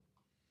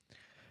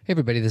Hey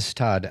everybody, this is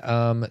Todd.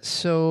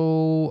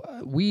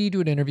 We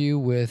do an interview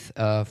with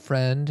a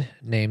friend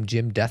named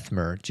Jim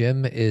Dethmer.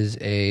 Jim is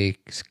a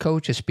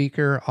coach, a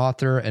speaker,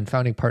 author, and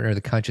founding partner of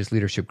the Conscious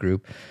Leadership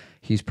Group.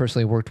 He's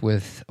personally worked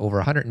with over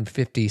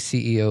 150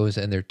 CEOs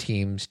and their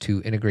teams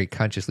to integrate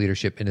conscious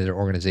leadership into their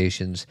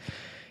organizations.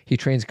 He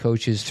trains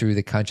coaches through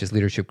the Conscious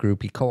Leadership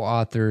Group. He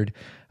co-authored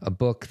a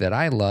book that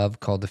I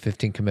love called The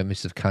 15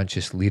 Commitments of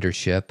Conscious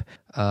Leadership.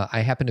 I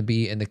happen to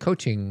be in the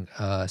coaching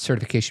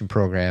certification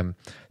program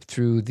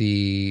through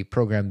the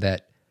program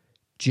that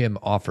Jim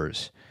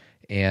offers.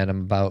 And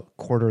I'm about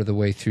a quarter of the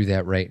way through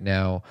that right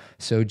now.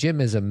 So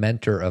Jim is a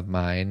mentor of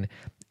mine,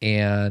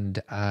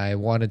 and I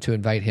wanted to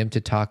invite him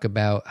to talk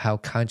about how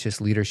conscious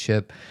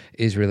leadership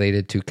is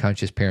related to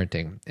conscious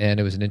parenting. And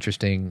it was an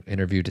interesting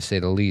interview, to say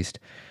the least.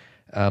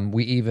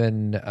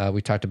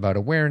 We talked about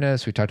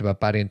awareness, we talked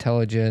about body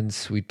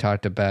intelligence, we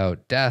talked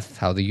about death,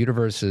 how the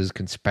universe is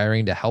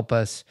conspiring to help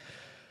us.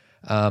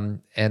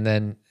 And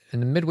then in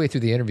the midway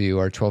through the interview,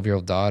 our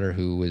 12-year-old daughter,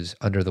 who was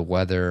under the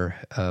weather,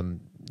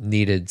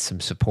 needed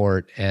some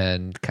support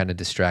and kind of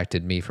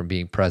distracted me from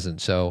being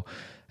present. So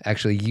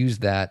actually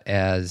used that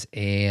as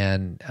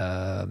an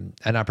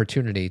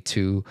opportunity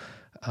to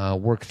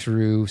work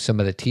through some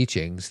of the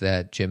teachings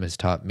that Jim has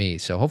taught me.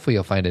 So hopefully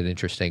you'll find it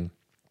interesting.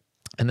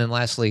 And then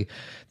lastly,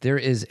 there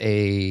is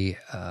a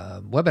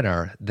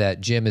webinar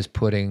that Jim is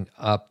putting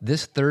up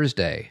this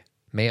Thursday,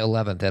 May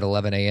 11th at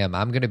 11 a.m.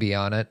 I'm going to be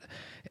on it.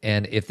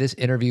 And if this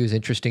interview is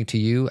interesting to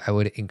you, I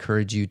would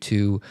encourage you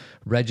to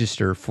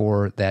register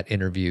for that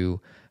interview.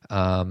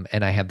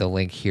 And I have the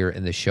link here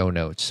in the show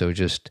notes. So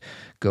just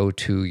go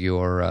to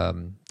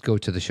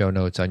the show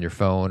notes on your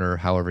phone or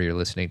however you're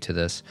listening to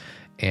this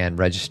and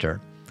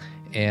register.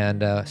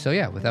 And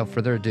without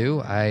further ado,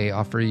 I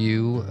offer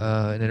you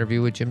an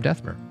interview with Jim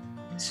Dethmer.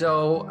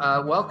 So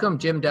welcome,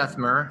 Jim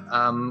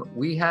Dethmer.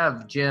 We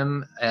have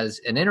Jim as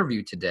an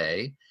interview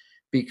today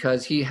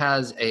because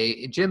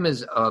Jim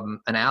is an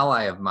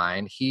ally of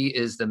mine. He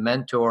is the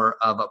mentor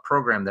of a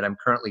program that I'm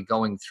currently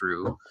going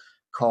through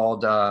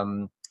called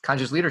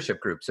Conscious Leadership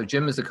Group. So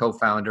Jim is the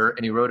co-founder,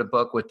 and he wrote a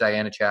book with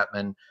Diana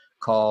Chapman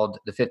called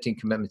The 15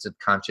 Commitments of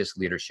Conscious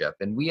Leadership.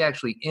 And we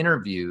actually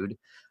interviewed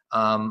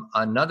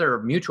another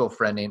mutual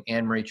friend named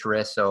Anne-Marie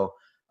Tereso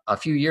a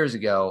few years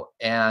ago.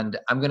 And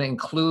I'm going to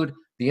include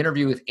the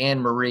interview with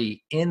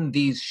Anne-Marie in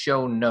these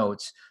show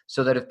notes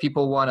so that if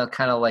people want to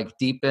kind of like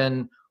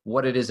deepen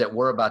what it is that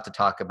we're about to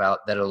talk about,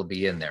 that it'll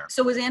be in there.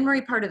 So was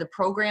Anne-Marie part of the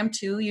program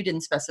too? You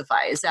didn't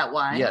specify. Is that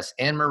why? Yes.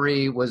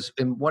 Anne-Marie was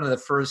one of the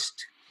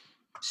first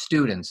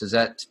students. Is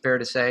that fair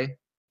to say?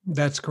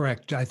 That's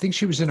correct. I think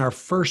she was in our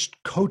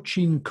first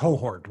coaching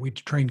cohort. We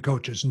trained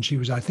coaches, and she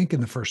was, I think, in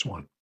the first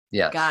one.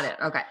 Yes. Got it.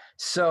 Okay.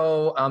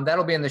 So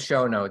that'll be in the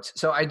show notes.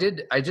 So I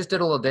just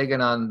did a little digging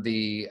on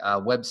the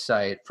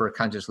website for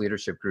Conscious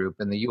Leadership Group,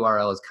 and the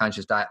URL is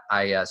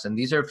conscious.is. And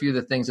these are a few of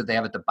the things that they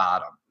have at the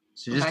bottom.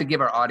 So just to give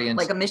our audience,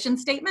 like a mission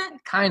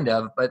statement? Kind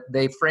of, but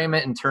they frame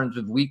it in terms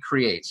of we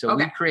create. So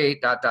we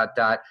create ...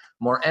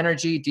 more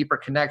energy, deeper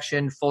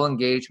connection, full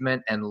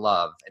engagement, and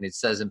love. And it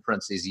says in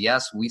parentheses,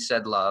 yes, we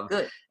said love.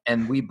 Good.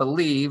 And we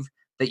believe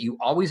that you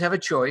always have a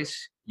choice.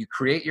 You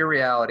create your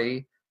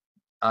reality.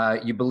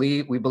 We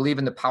believe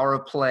in the power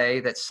of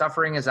play, that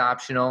suffering is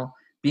optional,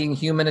 being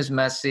human is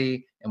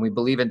messy, and we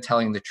believe in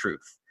telling the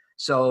truth.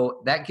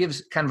 So that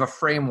gives kind of a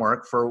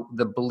framework for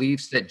the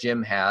beliefs that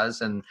Jim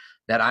has and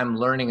that I'm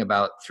learning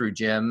about through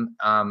Jim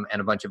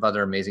and a bunch of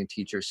other amazing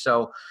teachers.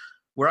 So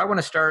where I want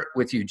to start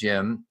with you,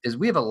 Jim, is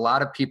we have a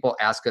lot of people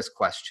ask us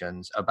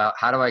questions about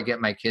how do I get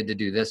my kid to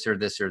do this or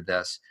this or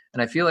this.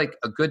 And I feel like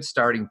a good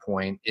starting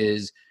point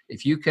is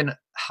if you can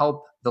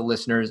help the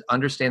listeners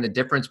understand the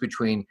difference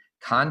between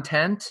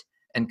content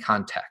and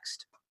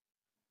context.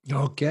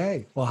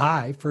 Okay. Well,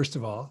 hi, first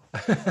of all.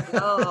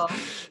 Oh.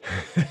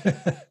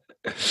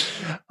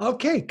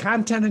 Okay,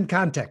 content and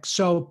context.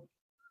 So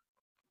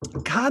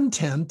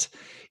content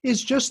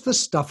is just the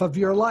stuff of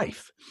your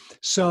life.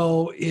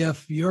 So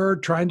if you're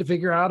trying to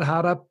figure out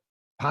how to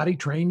potty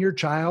train your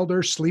child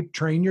or sleep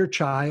train your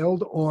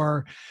child,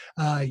 or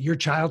your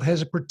child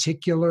has a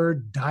particular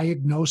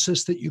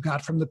diagnosis that you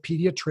got from the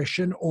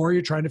pediatrician, or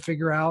you're trying to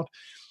figure out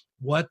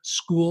what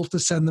school to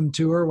send them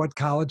to or what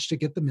college to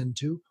get them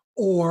into,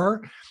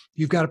 or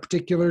you've got a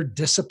particular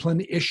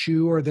discipline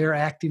issue or they're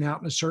acting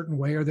out in a certain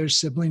way or there's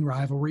sibling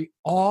rivalry,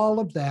 all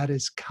of that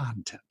is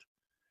content.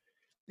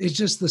 It's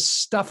just the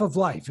stuff of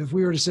life. If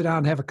we were to sit down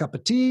and have a cup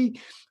of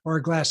tea or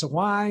a glass of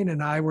wine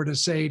and I were to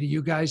say to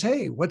you guys,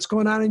 hey, what's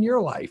going on in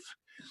your life?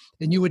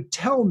 And you would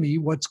tell me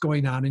what's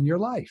going on in your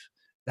life.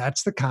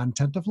 That's the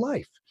content of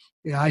life.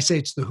 I say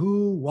it's the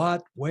who,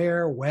 what,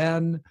 where,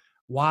 when,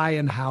 why,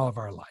 and how of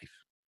our life.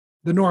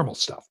 The normal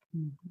stuff.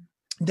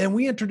 Mm-hmm. Then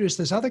we introduce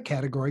this other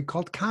category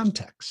called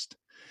context.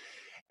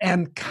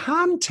 And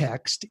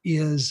context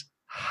is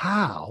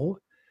how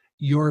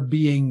you're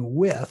being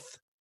with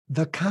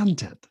the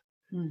content.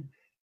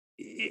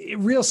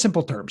 Real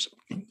simple terms.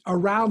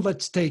 Around,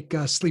 let's take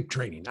sleep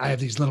training. I have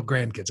these little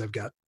grandkids. I've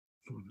got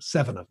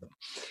 7 of them.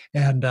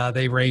 And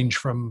they range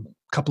from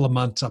a couple of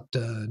months up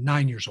to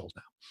 9 years old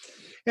now.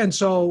 And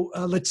so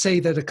let's say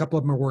that a couple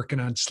of them are working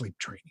on sleep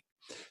training.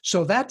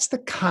 So that's the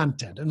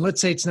content. And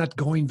let's say it's not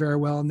going very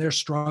well and they're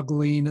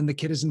struggling and the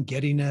kid isn't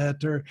getting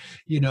it, or,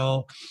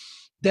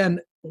 then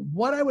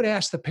what I would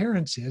ask the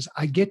parents is,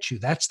 I get you,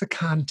 that's the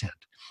content.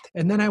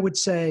 And then I would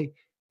say,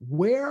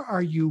 where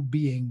are you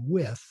being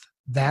with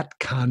that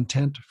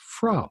content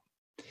from?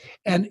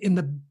 And in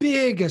the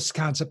biggest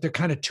concept, there are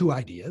kind of two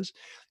ideas.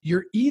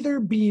 You're either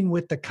being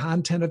with the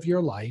content of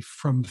your life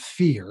from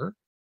fear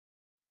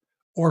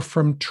or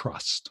from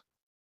trust,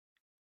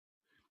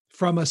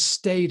 from a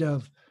state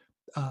of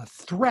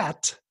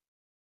threat,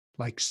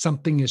 like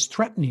something is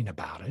threatening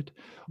about it,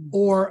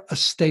 or a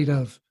state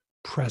of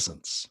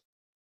presence,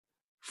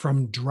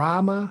 from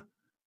drama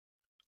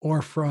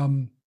or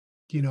from,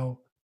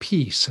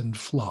 peace and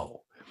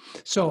flow.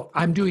 So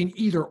I'm doing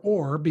either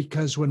or,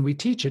 because when we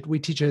teach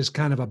it as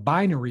kind of a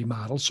binary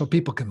model so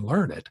people can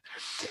learn it.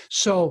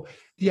 So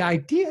the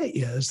idea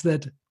is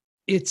that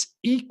it's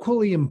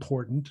equally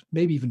important,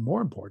 maybe even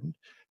more important,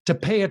 to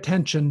pay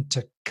attention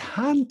to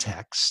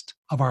context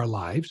of our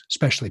lives,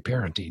 especially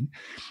parenting,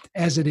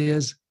 as it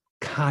is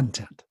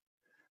content.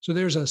 So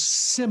there's a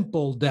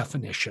simple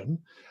definition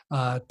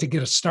to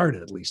get us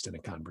started, at least in a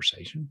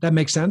conversation. That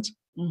makes sense?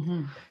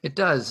 Mm-hmm. It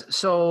does.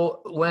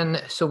 So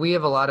we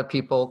have a lot of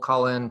people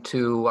call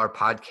into our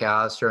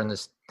podcast or in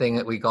this thing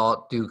that we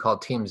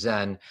called Team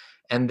Zen,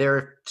 and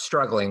they're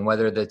struggling,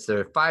 whether that's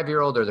their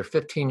 5-year-old or their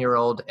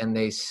 15-year-old, and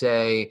they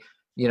say,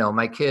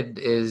 my kid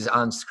is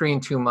on screen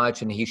too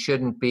much and he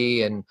shouldn't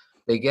be, and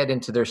they get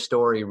into their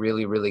story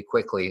really, really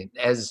quickly.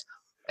 As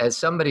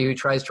somebody who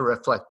tries to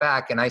reflect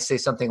back, and I say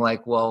something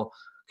like, well,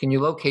 can you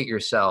locate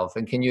yourself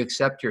and can you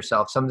accept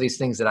yourself? Some of these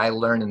things that I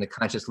learned in the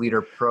Conscious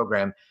Leader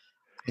program,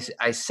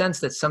 I sense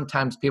that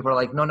sometimes people are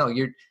like, no,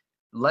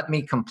 let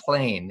me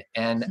complain.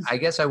 And I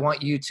guess I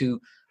want you to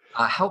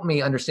help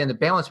me understand the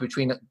balance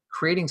between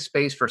creating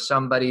space for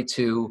somebody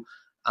to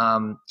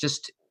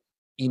just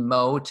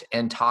emote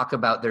and talk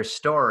about their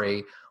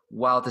story,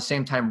 while at the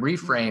same time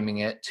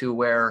reframing it to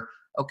where,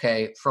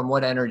 okay, from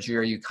what energy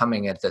are you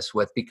coming at this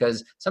with?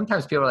 Because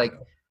sometimes people are like,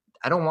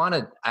 I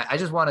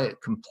just want to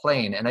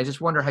complain. And I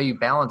just wonder how you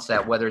balance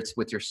that, whether it's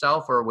with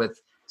yourself or with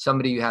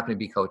somebody you happen to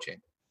be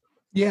coaching.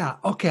 Yeah.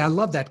 Okay. I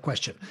love that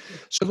question.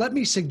 So let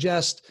me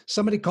suggest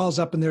somebody calls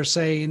up and they're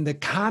saying the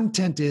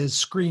content is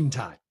screen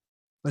time.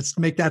 Let's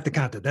make that the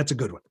content. That's a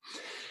good one.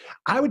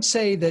 I would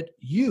say that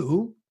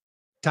you,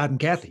 Todd and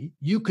Kathy,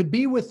 you could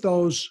be with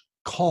those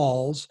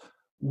calls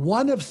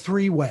one of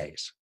three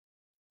ways.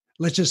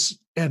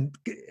 And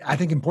I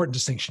think important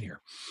distinction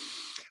here.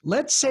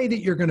 Let's say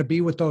that you're going to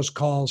be with those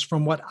calls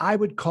from what I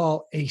would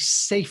call a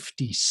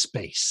safety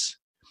space.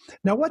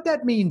 Now, what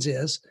that means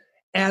is,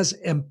 as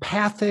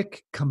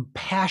empathic,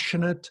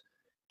 compassionate,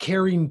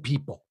 caring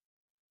people,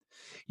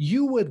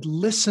 you would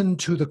listen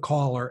to the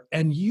caller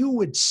and you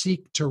would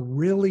seek to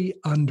really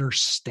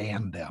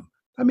understand them.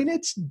 I mean,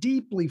 it's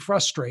deeply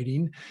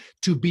frustrating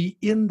to be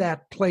in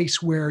that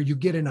place where you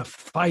get in a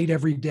fight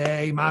every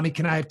day. Mommy,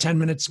 can I have 10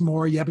 minutes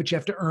more? Yeah, but you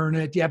have to earn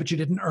it. Yeah, but you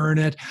didn't earn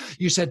it.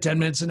 You said 10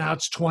 minutes and now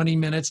it's 20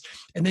 minutes.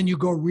 And then you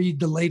go read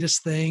the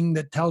latest thing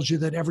that tells you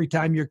that every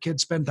time your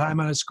kids spend time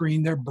on a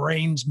screen, their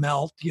brains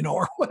melt,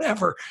 or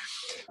whatever.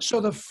 So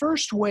the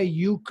first way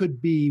you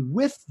could be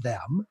with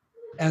them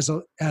as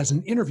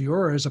an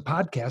interviewer or as a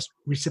podcast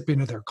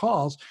recipient of their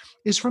calls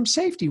is from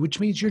safety, which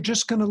means you're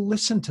just going to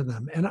listen to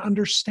them and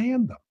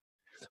understand them,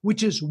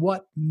 which is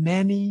what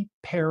many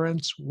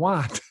parents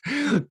want.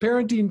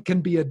 Parenting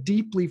can be a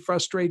deeply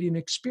frustrating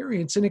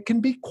experience, and it can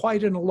be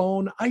quite an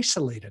alone,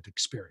 isolated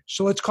experience.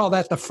 So let's call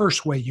that the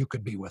first way you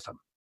could be with them.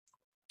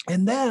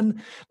 And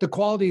then the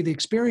quality of the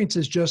experience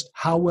is just,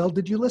 how well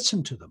did you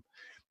listen to them?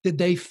 Did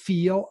they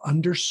feel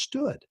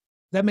understood?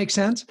 That makes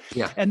sense?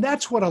 Yeah. And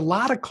that's what a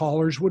lot of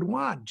callers would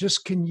want.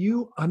 Just, can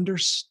you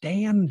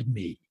understand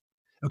me?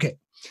 Okay.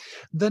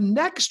 The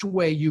next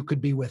way you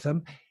could be with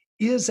them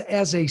is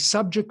as a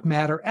subject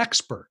matter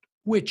expert,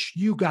 which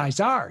you guys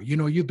are.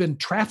 You've been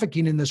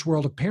trafficking in this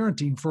world of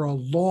parenting for a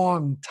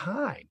long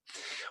time.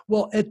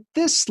 Well, at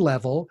this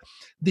level,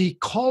 the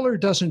caller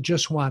doesn't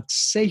just want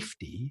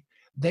safety,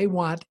 they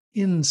want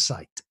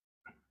insight.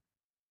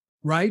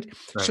 Right?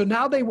 So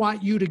now they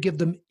want you to give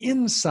them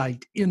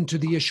insight into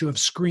the issue of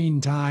screen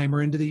time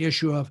or into the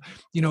issue of,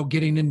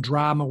 getting in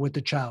drama with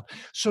the child.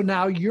 So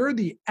now you're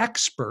the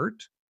expert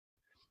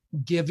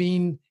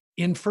giving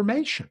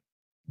information,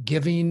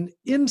 giving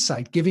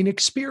insight, giving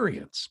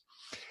experience.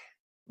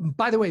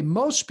 By the way,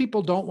 most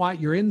people don't want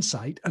your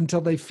insight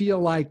until they feel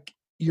like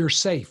you're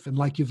safe and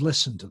like you've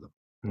listened to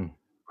them.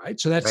 Right?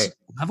 So that's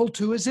level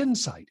 2 is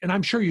insight. And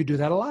I'm sure you do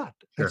that a lot.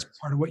 That's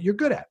part of what you're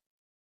good at.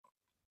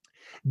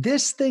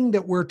 This thing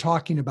that we're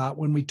talking about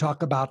when we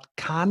talk about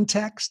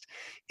context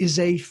is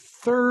a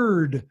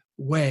third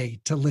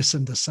way to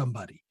listen to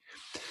somebody.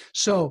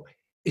 So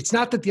it's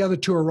not that the other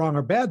two are wrong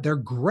or bad. They're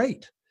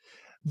great.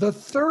 The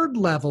third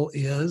level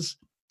is,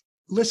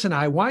 listen,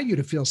 I want you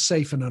to feel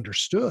safe and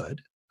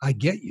understood. I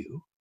get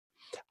you.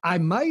 I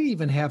might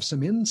even have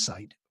some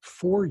insight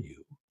for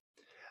you.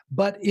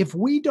 But if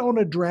we don't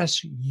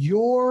address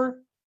your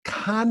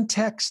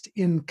context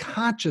in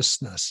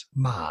consciousness,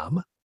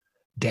 mom,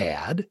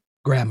 dad,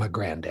 grandma,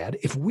 granddad,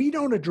 if we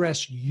don't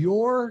address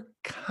your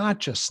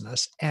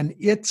consciousness and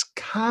its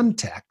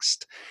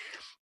context,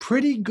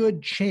 pretty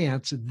good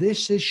chance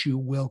this issue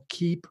will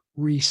keep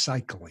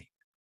recycling.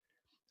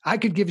 I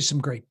could give you some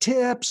great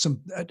tips,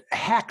 some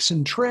hacks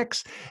and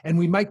tricks, and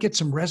we might get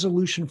some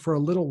resolution for a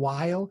little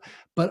while,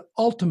 but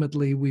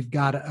ultimately we've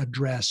got to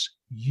address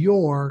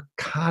your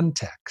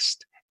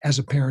context as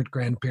a parent,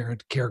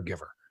 grandparent,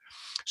 caregiver.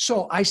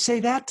 So I say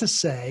that to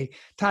say,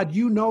 Todd,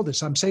 you know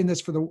this. I'm saying this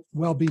for the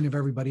well-being of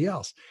everybody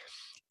else.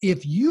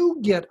 If you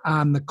get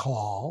on the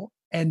call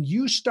and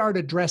you start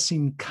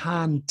addressing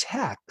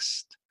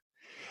context,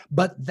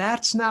 but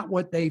that's not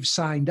what they've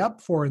signed up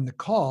for in the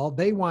call,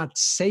 they want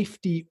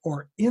safety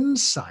or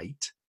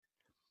insight,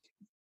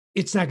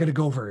 it's not going to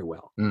go very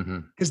well.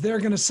 Because they're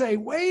going to say,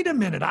 wait a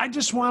minute, I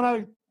just want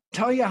to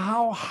tell you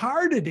how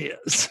hard it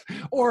is.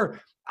 Or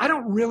I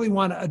don't really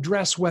want to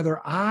address whether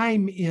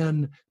I'm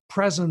in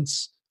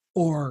presence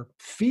or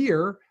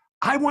fear.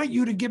 I want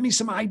you to give me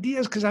some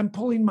ideas because I'm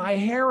pulling my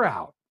hair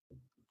out.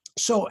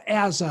 So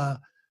as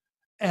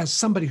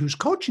somebody who's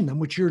coaching them,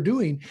 which you're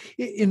doing,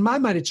 in my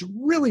mind, it's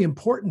really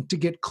important to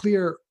get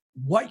clear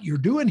what you're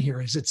doing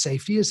here. Is it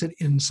safety? Is it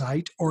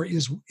insight? Or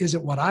is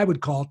it what I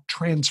would call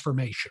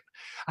transformation?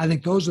 I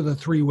think those are the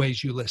three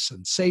ways you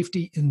listen: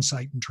 safety,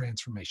 insight, and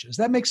transformation. Does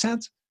that make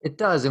sense? It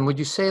does. And would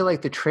you say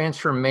like the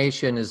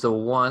transformation is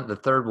the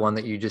third one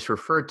that you just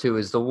referred to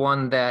is the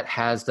one that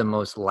has the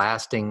most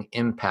lasting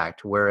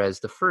impact? Whereas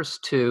the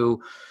first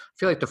two, I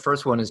feel like the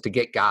first one is to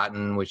get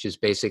gotten, which is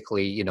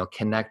basically,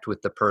 connect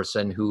with the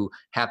person who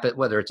happened,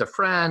 whether it's a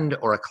friend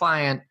or a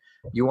client,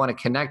 you want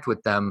to connect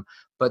with them.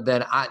 But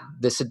then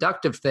the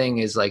seductive thing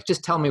is like,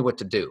 just tell me what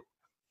to do.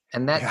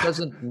 And that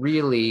doesn't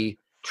really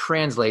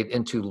translate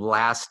into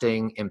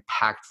lasting,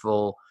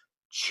 impactful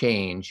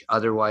change.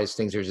 Otherwise,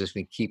 things are just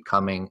going to keep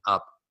coming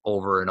up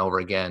over and over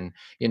again,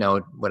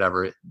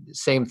 whatever,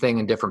 same thing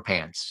in different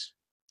pants.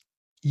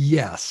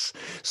 Yes.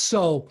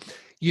 So,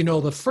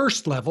 the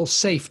first level,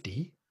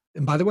 safety.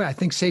 And by the way, I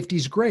think safety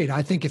is great.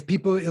 I think if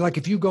people, like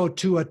if you go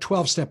to a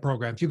 12-step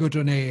program, if you go to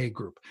an AA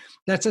group,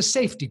 that's a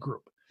safety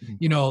group.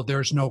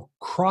 There's no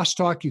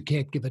crosstalk. You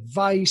can't give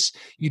advice.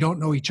 You don't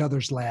know each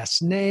other's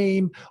last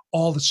name.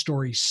 All the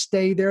stories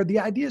stay there. The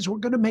idea is we're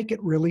going to make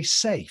it really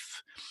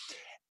safe.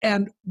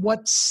 And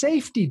what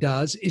safety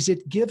does is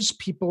it gives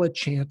people a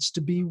chance to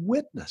be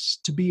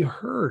witnessed, to be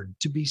heard,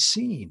 to be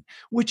seen,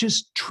 which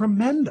is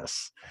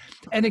tremendous.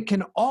 And it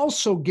can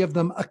also give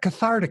them a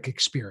cathartic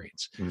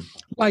experience.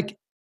 Like,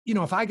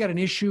 if I got an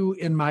issue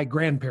in my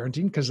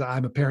grandparenting, because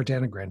I'm a parent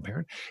and a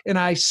grandparent, and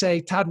I say,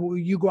 Todd, will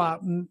you go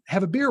out and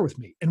have a beer with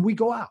me? And we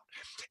go out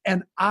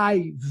and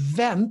I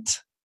vent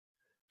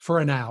for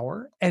an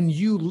hour and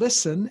you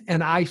listen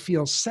and I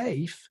feel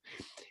safe,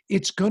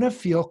 it's going to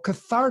feel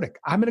cathartic.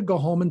 I'm going to go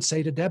home and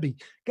say to Debbie,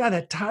 God,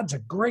 that Todd's a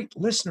great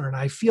listener and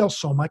I feel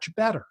so much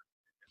better.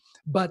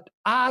 But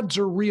odds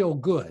are real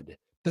good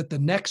that the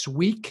next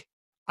week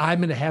I'm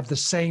going to have the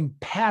same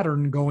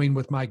pattern going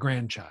with my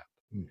grandchild.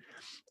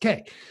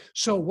 Okay,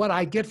 so what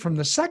I get from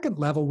the second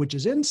level, which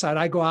is insight,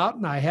 I go out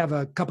and I have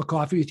a cup of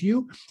coffee with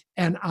you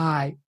and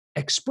I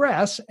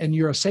express, and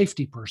you're a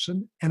safety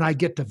person, and I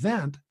get to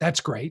vent. That's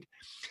great.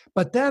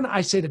 But then I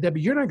say to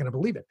Debbie, you're not going to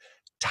believe it.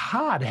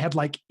 Todd had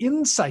like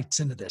insights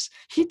into this.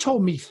 He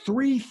told me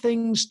 3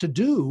 things to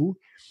do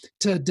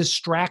to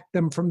distract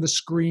them from the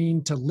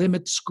screen, to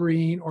limit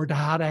screen, or to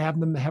how to have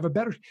them have a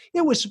better.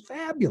 It was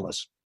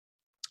fabulous.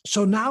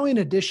 So now, in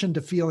addition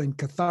to feeling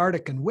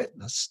cathartic and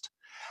witnessed,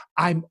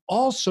 I'm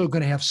also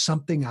going to have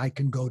something I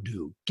can go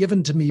do,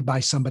 given to me by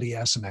somebody who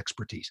has some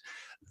expertise.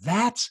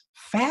 That's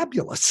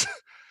fabulous.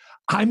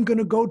 I'm going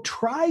to go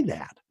try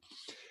that.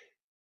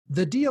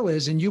 The deal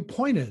is, and you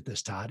pointed at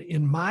this, Todd,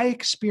 in my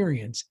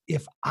experience,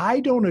 if I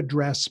don't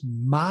address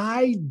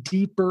my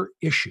deeper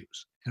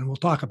issues, and we'll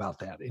talk about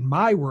that. In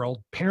my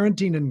world,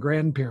 parenting and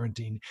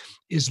grandparenting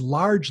is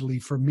largely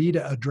for me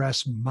to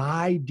address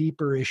my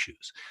deeper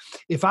issues.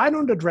 If I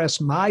don't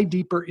address my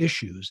deeper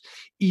issues,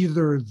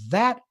 either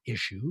that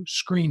issue,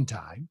 screen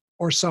time,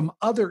 or some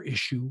other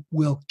issue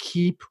will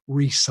keep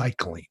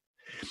recycling.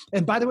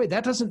 And by the way,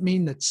 that doesn't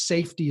mean that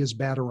safety is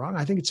bad or wrong.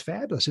 I think it's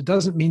fabulous. It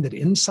doesn't mean that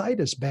insight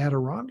is bad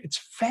or wrong. It's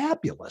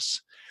fabulous.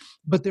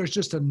 But there's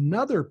just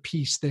another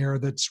piece there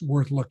that's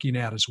worth looking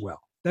at as well.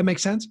 That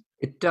makes sense?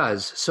 It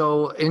does.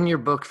 So in your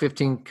book,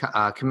 15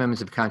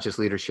 Commitments of Conscious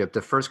Leadership,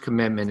 the first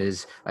commitment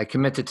is I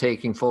commit to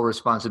taking full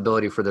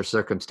responsibility for the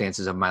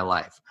circumstances of my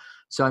life.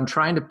 So I'm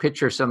trying to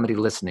picture somebody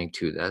listening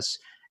to this,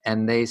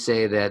 and they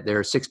say that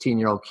their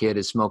 16-year-old kid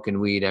is smoking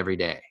weed every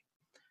day.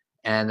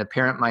 And the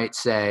parent might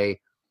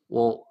say,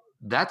 well,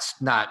 that's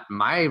not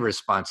my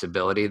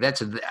responsibility.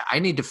 I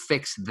need to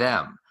fix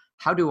them.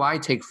 How do I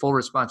take full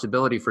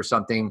responsibility for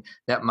something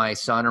that my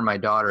son or my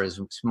daughter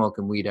is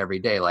smoking weed every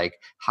day? Like,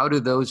 how do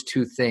those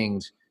two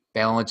things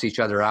balance each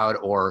other out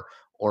or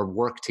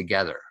work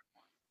together?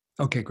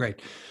 Okay,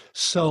 great.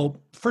 So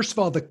first of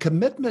all, the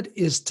commitment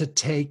is to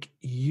take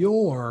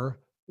your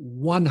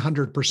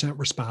 100%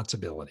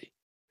 responsibility.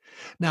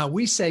 Now,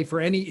 we say for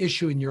any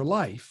issue in your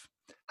life,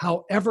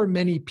 however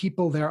many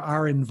people there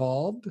are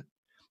involved,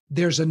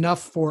 there's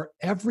enough for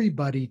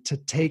everybody to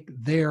take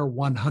their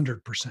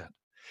 100%.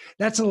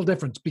 That's a little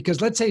different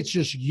because let's say it's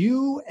just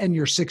you and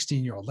your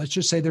 16-year-old. Let's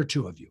just say there are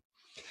two of you.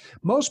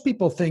 Most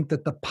people think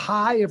that the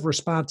pie of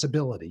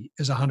responsibility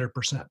is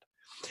 100%.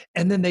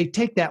 And then they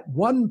take that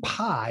one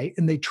pie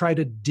and they try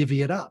to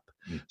divvy it up.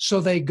 So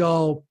they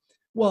go,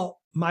 well,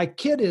 my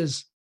kid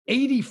is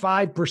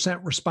 85%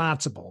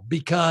 responsible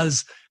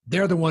because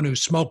they're the one who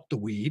smoked the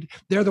weed.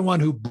 They're the one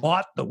who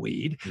bought the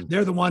weed.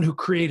 They're the one who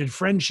created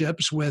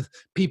friendships with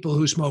people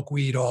who smoke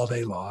weed all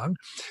day long.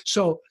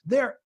 So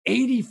they're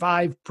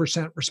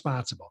 85%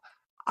 responsible.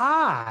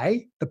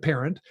 I, the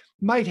parent,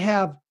 might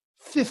have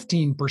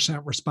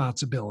 15%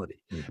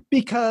 responsibility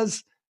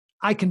because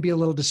I can be a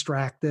little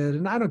distracted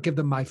and I don't give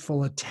them my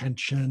full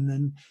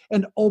attention.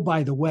 And oh,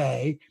 by the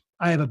way,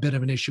 I have a bit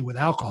of an issue with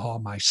alcohol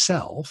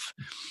myself.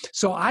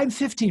 So I'm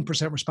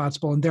 15%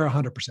 responsible and they're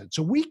 100%.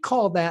 So we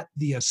call that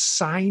the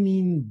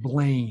assigning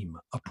blame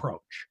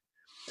approach.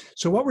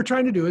 So what we're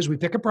trying to do is we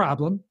pick a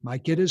problem. My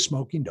kid is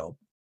smoking dope.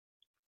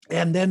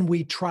 And then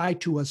we try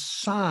to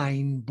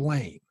assign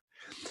blame.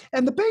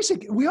 And the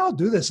basic, we all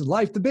do this in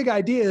life. The big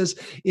idea is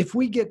if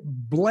we get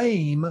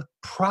blame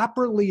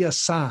properly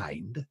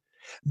assigned,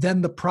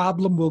 then the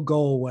problem will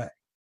go away.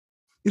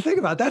 You think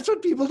about it, that's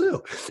what people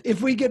do.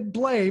 If we get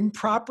blame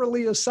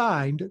properly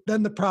assigned,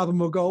 then the problem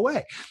will go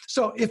away.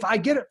 So if I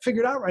get it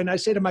figured out right and I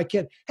say to my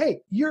kid,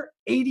 hey, you're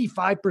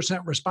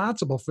 85%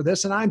 responsible for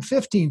this and I'm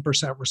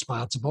 15%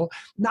 responsible,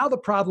 now the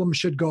problem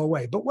should go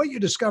away. But what you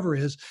discover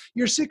is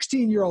your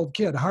 16-year-old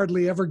kid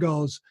hardly ever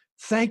goes,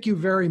 thank you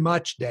very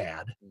much,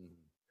 Dad.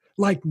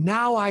 Like,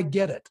 now I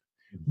get it.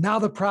 Now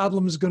the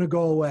problem is going to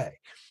go away.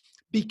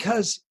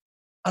 Because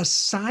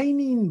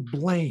assigning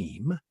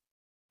blame,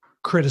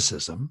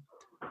 criticism,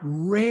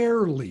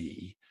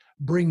 rarely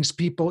brings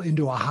people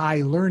into a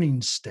high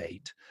learning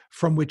state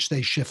from which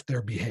they shift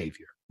their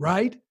behavior,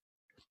 right?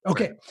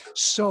 Okay,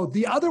 so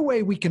the other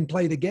way we can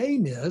play the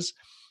game is,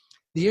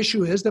 the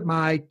issue is that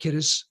my kid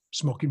is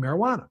smoking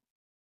marijuana.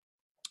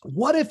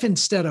 What if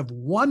instead of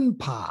one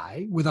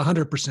pie with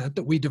 100%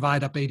 that we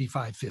divide up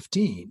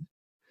 85-15,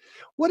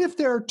 what if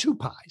there are two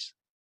pies?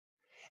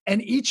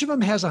 And each of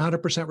them has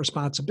 100%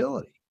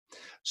 responsibility.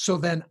 So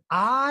then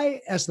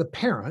I, as the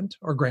parent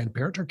or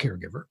grandparent or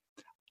caregiver,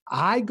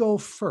 I go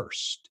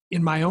first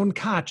in my own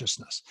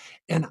consciousness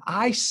and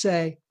I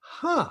say,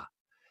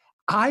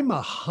 I'm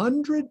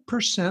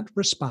 100%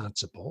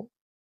 responsible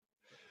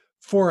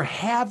for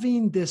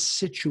having this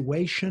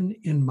situation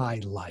in my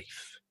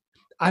life.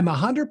 I'm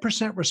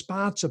 100%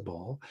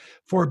 responsible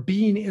for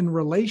being in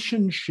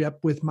relationship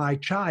with my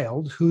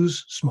child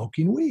who's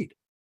smoking weed.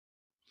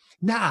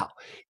 Now,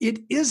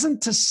 it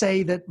isn't to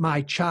say that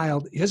my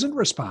child isn't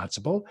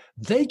responsible.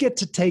 They get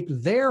to take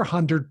their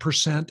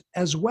 100%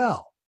 as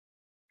well.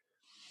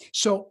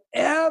 So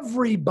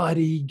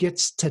everybody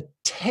gets to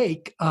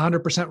take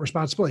 100%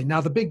 responsibility.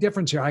 Now, the big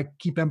difference here, I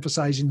keep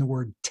emphasizing the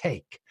word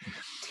take.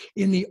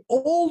 In the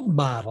old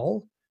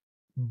model,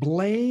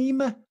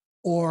 blame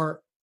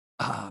or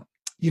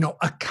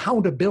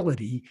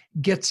accountability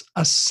gets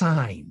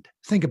assigned.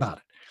 Think about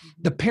it.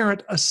 The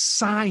parent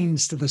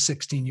assigns to the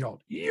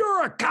 16-year-old,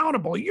 you're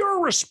accountable, you're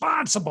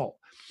responsible.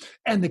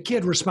 And the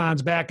kid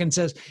responds back and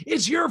says,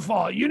 it's your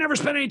fault. You never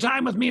spent any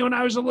time with me when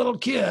I was a little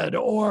kid,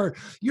 or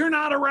you're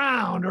not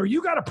around, or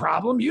you got a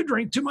problem, you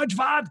drink too much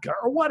vodka,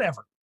 or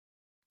whatever.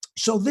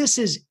 So this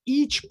is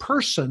each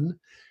person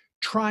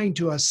trying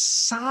to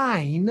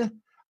assign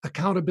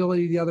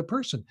accountability to the other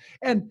person.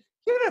 And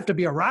you don't have to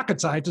be a rocket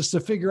scientist to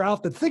figure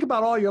out that. Think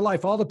about all your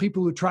life, all the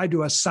people who tried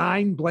to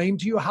assign blame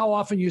to you, how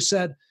often you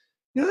said,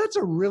 that's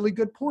a really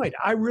good point.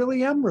 I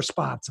really am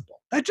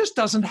responsible. That just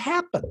doesn't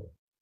happen.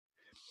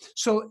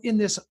 So in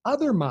this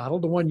other model,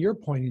 the one you're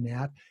pointing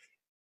at,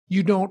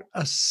 you don't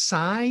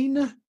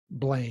assign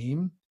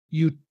blame,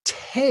 you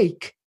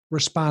take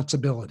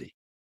responsibility.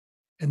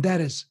 And that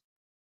is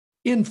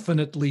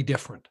infinitely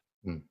different.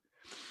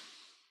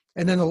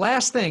 And then the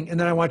last thing, and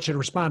then I want you to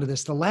respond to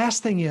this. The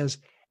last thing is,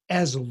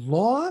 as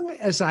long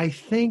as I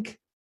think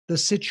the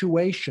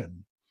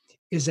situation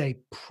is a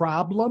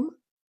problem,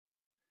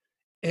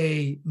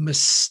 a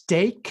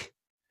mistake,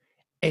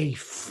 a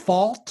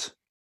fault,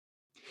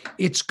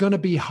 it's going to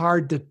be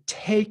hard to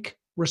take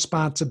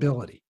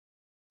responsibility.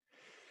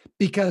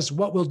 Because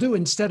what we'll do,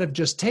 instead of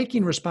just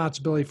taking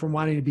responsibility from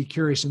wanting to be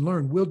curious and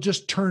learn, we'll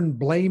just turn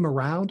blame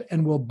around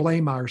and we'll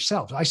blame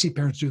ourselves. I see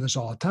parents do this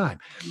all the time.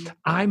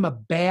 I'm a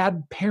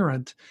bad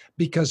parent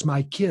because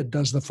my kid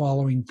does the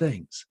following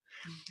things.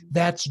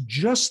 That's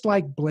just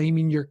like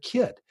blaming your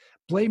kid.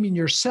 Blaming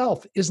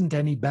yourself isn't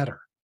any better.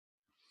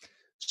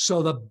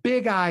 So the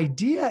big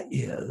idea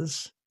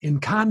is, in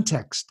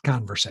context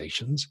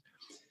conversations,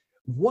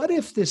 what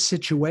if this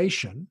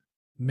situation,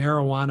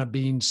 marijuana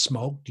being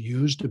smoked,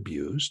 used,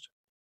 abused,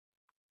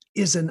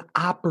 is an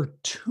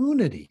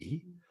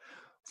opportunity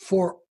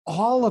for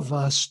all of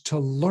us to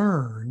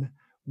learn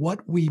what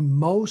we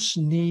most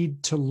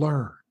need to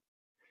learn?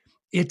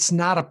 It's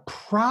not a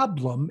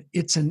problem.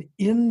 It's an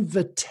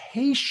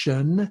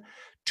invitation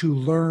to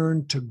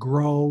learn, to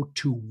grow,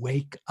 to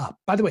wake up.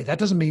 By the way, that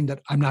doesn't mean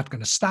that I'm not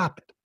going to stop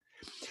it,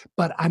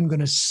 but I'm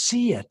going to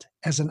see it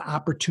as an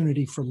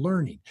opportunity for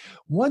learning.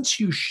 Once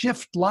you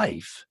shift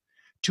life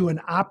to an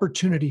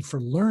opportunity for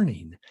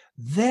learning,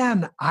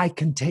 then I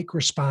can take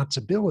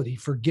responsibility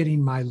for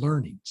getting my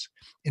learnings.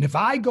 And if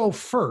I go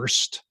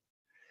first,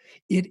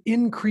 it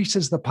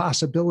increases the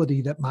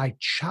possibility that my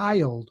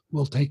child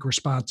will take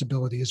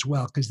responsibility as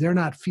well, because they're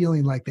not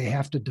feeling like they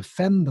have to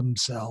defend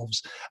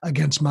themselves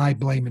against my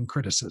blame and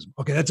criticism.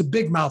 Okay, that's a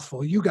big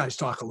mouthful. You guys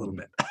talk a little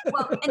bit.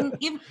 Well, and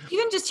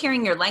even just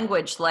hearing your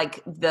language, like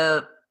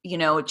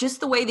just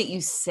the way that you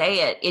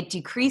say it, it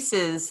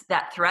decreases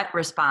that threat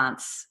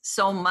response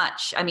so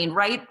much. I mean,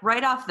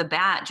 right off the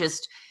bat,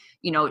 just,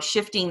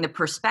 shifting the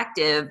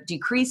perspective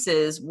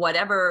decreases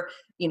whatever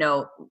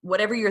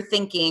you're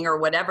thinking or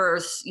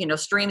whatever's,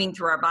 streaming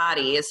through our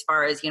body as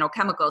far as,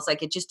 chemicals,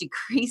 like it just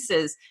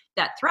decreases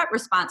that threat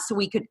response so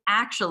we could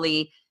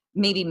actually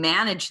maybe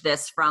manage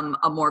this from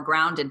a more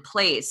grounded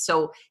place.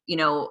 So,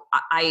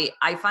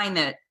 I find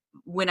that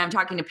when I'm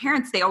talking to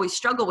parents, they always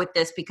struggle with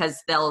this because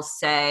they'll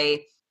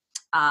say,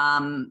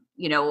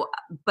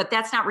 but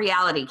that's not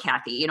reality,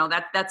 Kathy.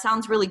 That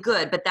sounds really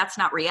good, but that's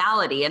not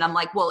reality. And I'm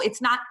like, well,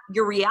 it's not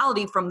your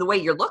reality from the way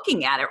you're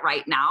looking at it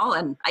right now.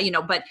 And,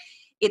 but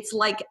it's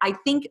like, I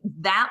think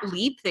that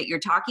leap that you're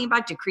talking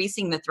about,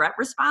 decreasing the threat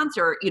response,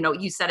 or,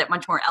 you said it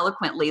much more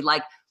eloquently,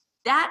 like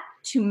that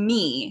to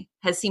me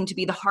has seemed to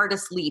be the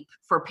hardest leap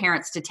for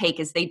parents to take,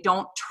 is they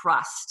don't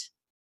trust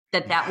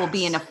that will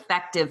be an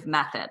effective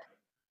method.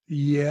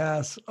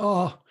 Yes.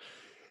 Oh,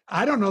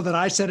 I don't know that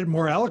I said it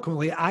more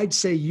eloquently. I'd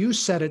say you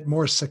said it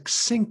more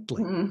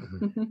succinctly.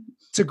 Mm-hmm.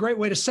 It's a great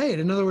way to say it.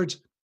 In other words,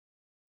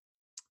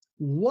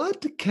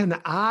 what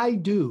can I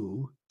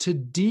do to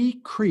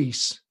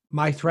decrease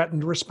my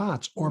threatened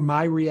response or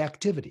my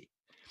reactivity,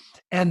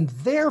 and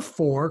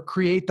therefore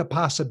create the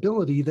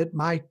possibility that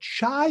my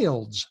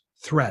child's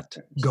threat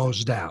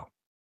goes down?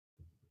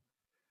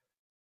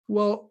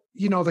 Well,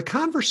 the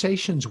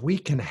conversations we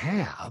can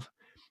have,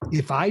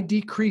 if I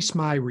decrease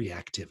my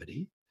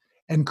reactivity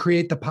and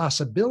create the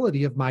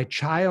possibility of my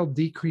child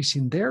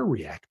decreasing their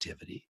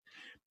reactivity,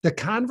 the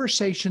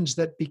conversations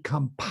that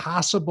become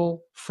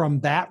possible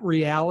from that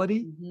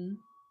reality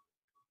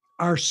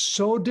are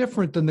so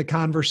different than the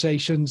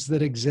conversations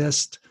that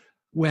exist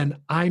when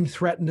I'm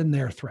threatened and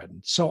they're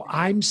threatened. So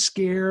I'm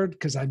scared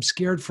because I'm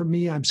scared for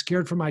me. I'm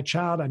scared for my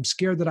child. I'm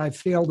scared that I've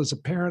failed as a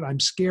parent. I'm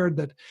scared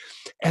that,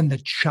 and the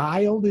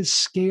child is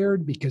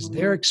scared because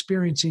they're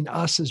experiencing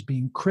us as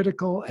being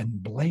critical and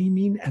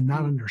blaming and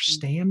not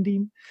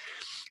understanding.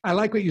 I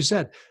like what you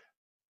said.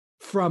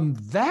 From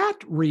that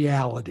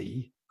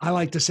reality, I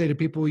like to say to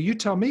people, you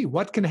tell me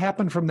what can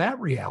happen from that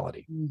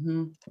reality.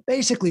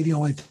 Basically,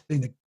 the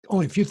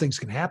only few things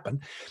can happen.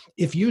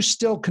 If you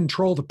still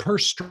control the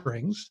purse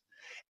strings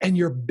and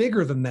you're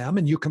bigger than them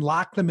and you can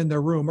lock them in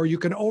their room, or you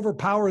can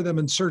overpower them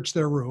and search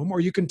their room,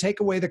 or you can take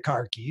away the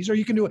car keys, or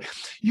you can do it.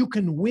 You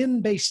can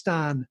win based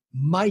on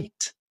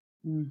might.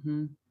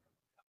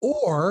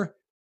 Or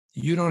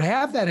you don't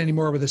have that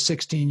anymore with a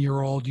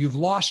 16-year-old. You've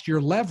lost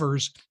your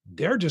levers.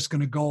 They're just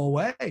going to go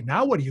away.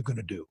 Now what are you going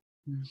to do?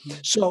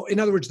 So in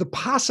other words, the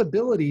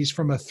possibilities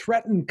from a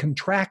threatened,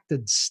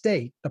 contracted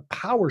state, the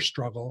power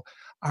struggle,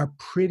 are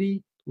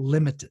pretty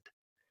limited.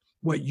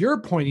 What you're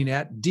pointing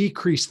at,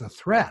 decrease the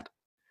threat.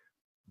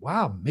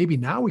 Wow, maybe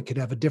now we could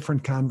have a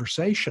different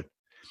conversation.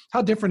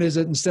 How different is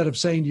it instead of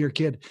saying to your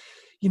kid,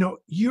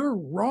 you're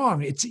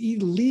wrong. It's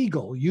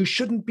illegal. You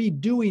shouldn't be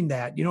doing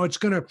that.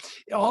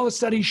 All the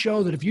studies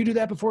show that if you do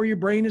that before your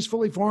brain is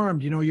fully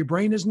formed, your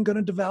brain isn't going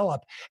to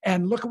develop.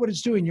 And look at what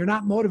it's doing. You're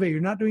not motivated.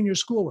 You're not doing your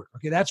schoolwork.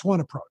 Okay, that's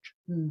one approach.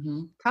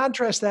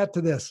 Contrast that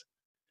to this.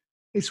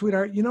 Hey,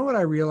 sweetheart, you know what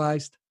I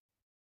realized?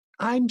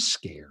 I'm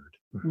scared.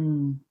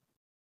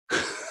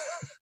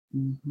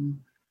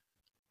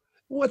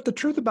 What the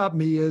truth about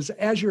me is,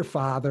 as your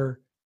father,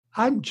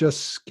 I'm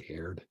just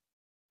scared.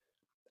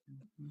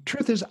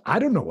 Truth is, I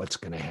don't know what's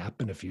going to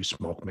happen if you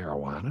smoke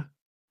marijuana,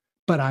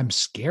 but I'm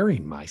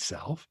scaring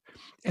myself.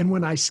 And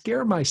when I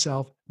scare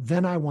myself,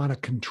 then I want to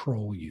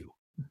control you.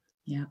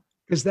 Yeah.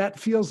 Because that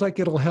feels like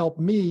it'll help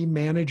me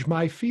manage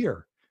my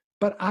fear.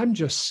 But I'm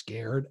just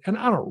scared and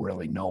I don't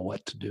really know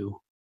what to do.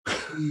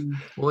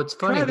 Well, it's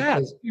funny. Try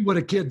that. See what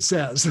a kid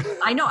says.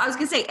 I know. I was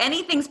going to say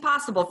anything's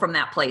possible from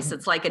that place.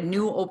 It's like a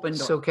new open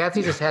door. So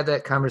Kathy just had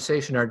that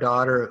conversation. Our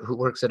daughter, who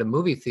works at a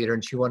movie theater,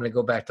 and she wanted to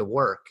go back to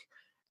work,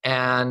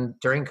 and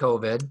during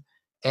COVID.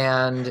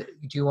 And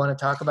do you want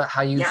to talk about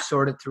how you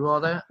sorted through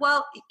all that?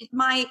 Well,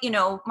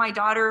 my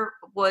daughter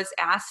was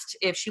asked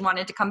if she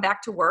wanted to come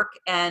back to work.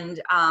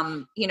 And,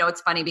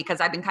 it's funny because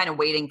I've been kind of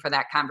waiting for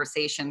that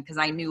conversation because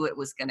I knew it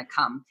was going to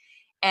come.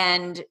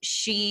 And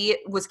she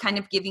was kind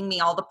of giving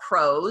me all the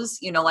pros,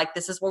 like,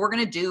 this is what we're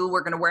going to do.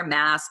 We're going to wear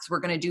masks. We're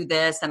going to do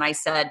this. And I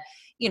said,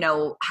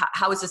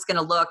 how is this going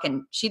to look?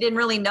 And she didn't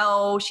really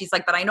know. She's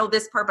like, but I know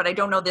this part, but I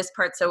don't know this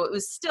part. So it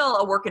was still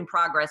a work in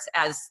progress,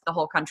 as the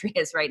whole country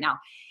is right now.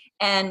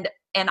 And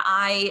And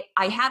I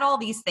had all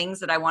these things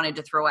that I wanted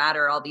to throw at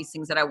her, all these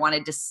things that I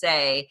wanted to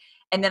say.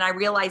 And then I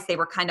realized they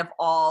were kind of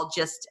all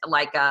just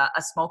like a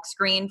smoke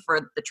screen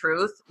for the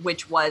truth,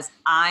 which was,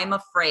 I'm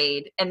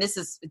afraid, and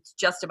it's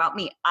just about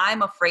me,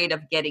 I'm afraid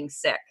of getting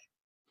sick.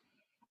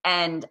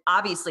 And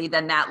obviously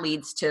then that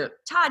leads to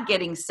Todd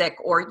getting sick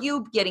or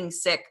you getting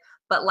sick.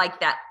 But like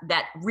that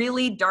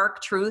really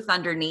dark truth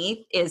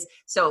underneath is,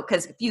 so,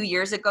 because a few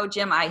years ago,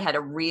 Jim, I had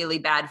a really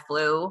bad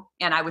flu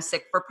and I was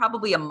sick for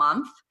probably a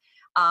month.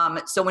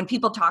 So when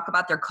people talk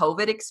about their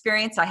COVID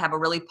experience, I have a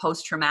really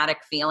post-traumatic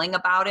feeling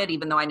about it.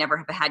 Even though I never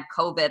have had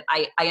COVID,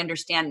 I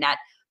understand that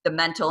the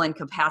mental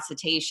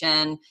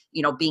incapacitation,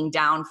 being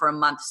down for a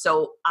month.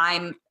 So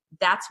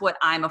that's what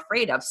I'm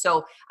afraid of.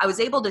 So I was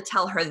able to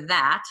tell her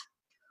that.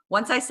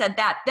 Once I said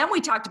that, then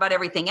we talked about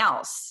everything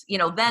else.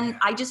 Then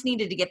I just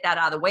needed to get that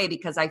out of the way,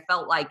 because I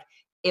felt like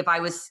if I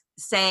was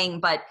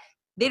saying, but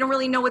they don't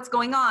really know what's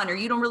going on, or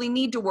you don't really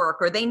need to work,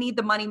 or they need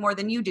the money more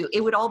than you do,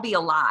 it would all be a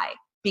lie,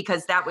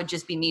 because that would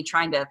just be me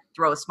trying to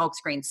throw a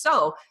smokescreen.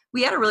 So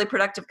we had a really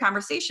productive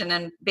conversation.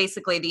 And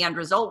basically the end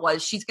result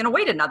was she's going to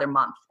wait another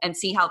month and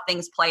see how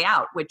things play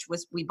out, which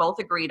was, we both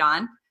agreed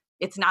on.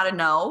 It's not a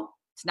no.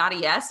 It's not a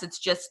yes. It's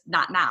just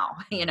not now,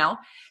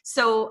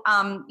 So,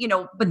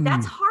 but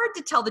that's hard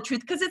to tell the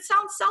truth because it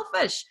sounds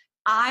selfish.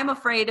 I'm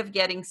afraid of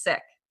getting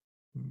sick,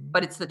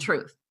 but it's the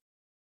truth.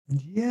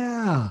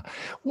 Yeah.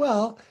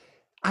 Well,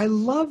 I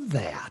love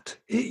that.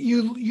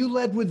 You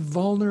led with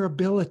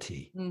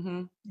vulnerability.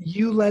 Mm-hmm.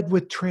 You led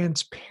with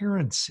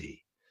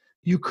transparency.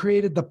 You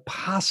created the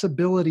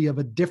possibility of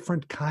a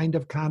different kind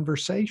of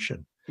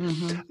conversation,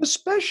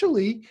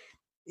 especially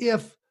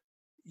if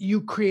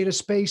you create a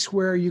space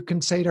where you can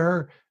say to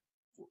her,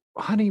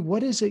 honey,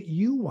 what is it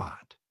you want?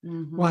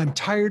 Well, I'm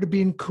tired of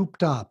being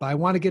cooped up. I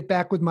want to get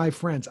back with my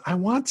friends. I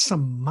want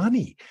some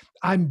money.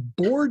 I'm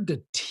bored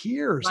to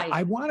tears. Right.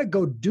 I want to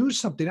go do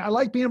something. I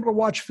like being able to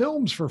watch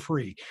films for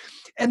free.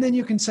 And then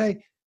you can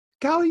say,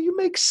 golly, you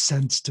make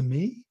sense to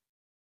me.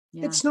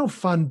 Yeah. It's no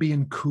fun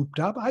being cooped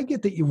up. I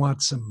get that you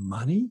want some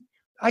money.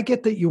 I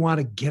get that you want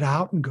to get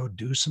out and go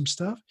do some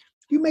stuff.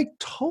 You make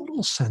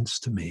total sense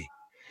to me.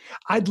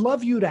 I'd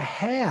love you to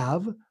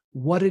have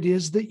what it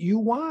is that you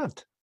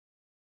want.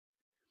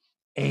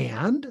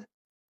 And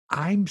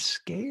I'm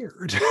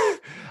scared.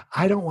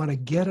 I don't want to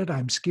get it.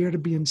 I'm scared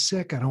of being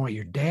sick. I don't want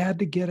your dad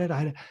to get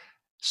it.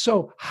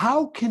 So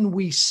how can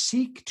we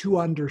seek to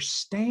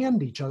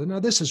understand each other? Now,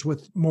 this is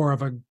with more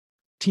of a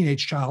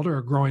teenage child or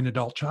a growing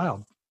adult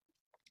child.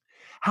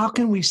 How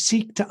can we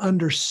seek to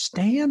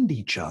understand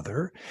each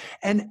other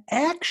and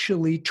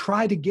actually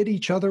try to get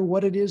each other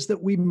what it is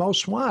that we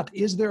most want?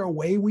 Is there a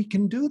way we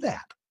can do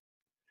that?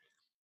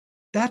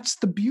 That's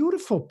the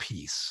beautiful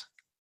piece.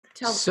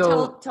 Tell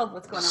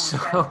what's going on.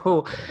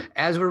 So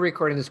as we're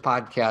recording this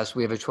podcast,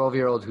 we have a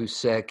 12-year-old who's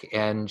sick,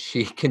 and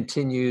she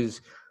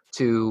continues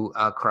to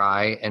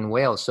cry and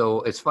wail.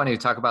 So it's funny to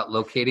talk about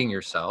locating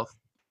yourself.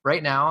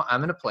 Right now,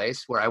 I'm in a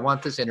place where I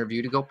want this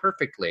interview to go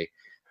perfectly.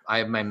 I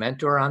have my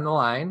mentor on the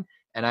line,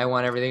 and I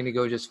want everything to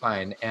go just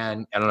fine.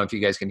 And I don't know if you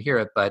guys can hear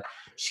it, but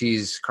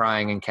she's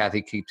crying and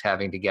Kathy keeps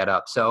having to get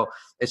up. So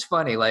it's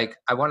funny, like,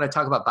 I want to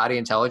talk about body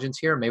intelligence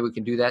here. Maybe we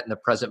can do that in the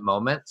present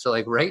moment. So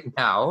like right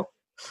now,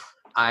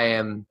 I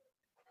am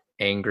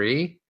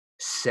angry,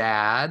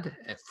 sad,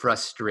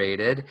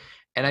 frustrated.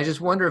 And I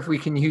just wonder if we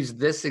can use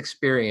this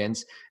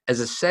experience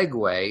as a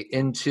segue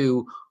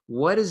into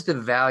what is the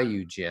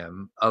value,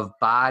 Jim, of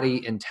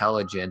body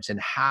intelligence, and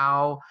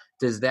how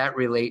does that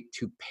relate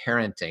to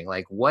parenting?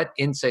 Like, what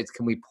insights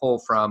can we pull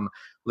from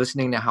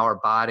listening to how our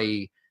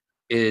body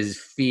is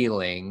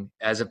feeling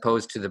as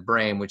opposed to the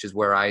brain, which is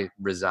where I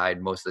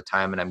reside most of the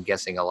time, and I'm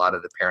guessing a lot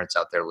of the parents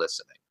out there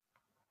listening.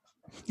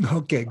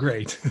 Okay,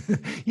 great.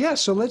 Yeah,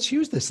 so let's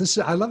use this.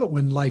 I love it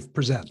when life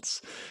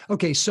presents.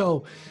 Okay,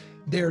 so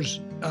there's...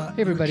 hey,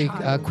 everybody,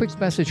 a quick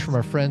message from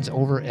our friends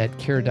over at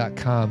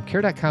Care.com.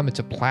 Care.com, it's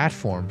a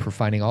platform for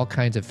finding all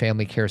kinds of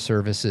family care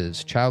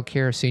services, child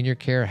care, senior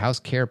care, house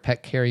care,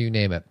 pet care, you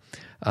name it.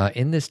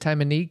 In this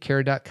time of need,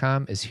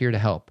 Care.com is here to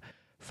help.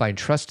 Find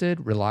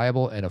trusted,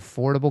 reliable, and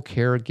affordable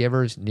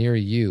caregivers near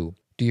you.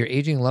 Do your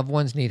aging loved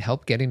ones need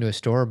help getting to a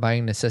store or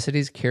buying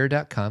necessities?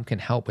 Care.com can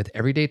help with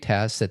everyday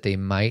tasks that they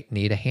might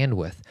need a hand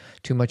with.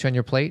 Too much on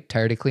your plate?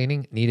 Tired of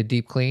cleaning? Need a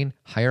deep clean?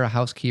 Hire a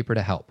housekeeper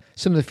to help.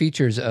 Some of the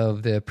features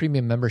of the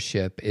premium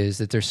membership is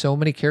that there's so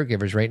many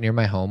caregivers right near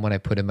my home when I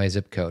put in my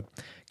zip code.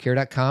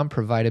 Care.com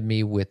provided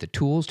me with the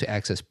tools to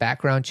access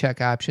background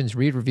check options,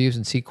 read reviews,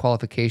 and see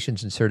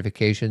qualifications and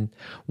certification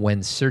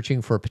when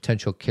searching for a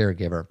potential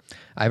caregiver.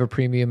 I have a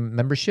premium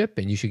membership,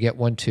 and you should get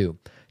one too.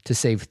 To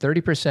save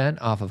 30%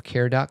 off of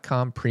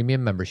Care.com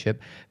premium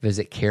membership,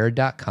 visit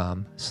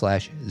care.com/Zen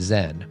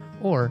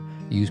or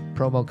use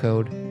promo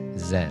code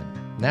ZEN.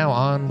 Now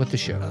on with the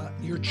show.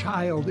 Your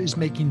child is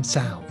making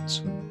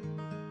sounds.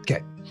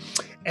 Okay.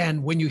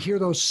 And when you hear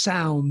those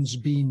sounds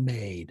being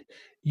made,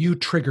 you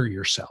trigger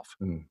yourself.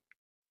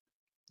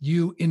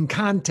 You, in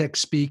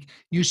context speak,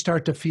 you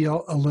start to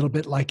feel a little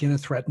bit like in a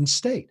threatened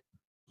state,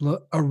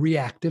 a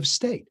reactive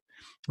state,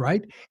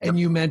 right? And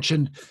you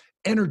mentioned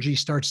energy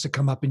starts to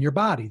come up in your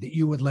body that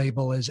you would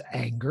label as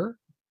anger.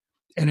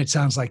 And it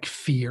sounds like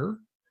fear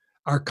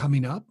are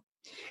coming up.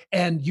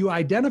 And you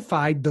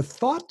identified the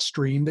thought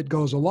stream that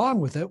goes along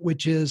with it,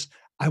 which is,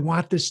 I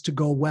want this to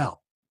go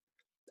well.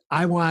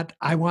 I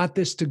want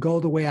this to go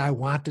the way I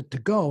want it to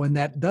go. And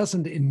that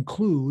doesn't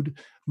include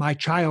my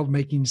child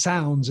making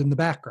sounds in the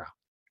background.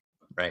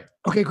 Right.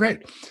 Okay,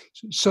 great.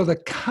 So the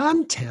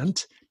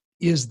content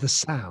is the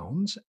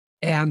sounds,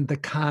 and the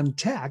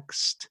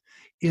context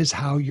is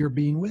how you're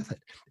being with it.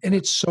 And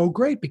it's so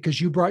great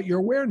because you brought your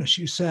awareness.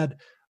 You said,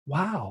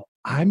 wow,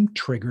 I'm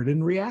triggered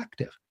and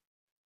reactive.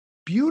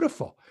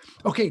 Beautiful.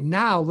 Okay,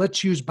 now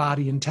let's use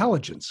body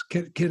intelligence.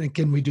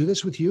 Can we do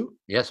this with you?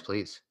 Yes,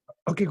 please.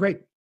 Okay,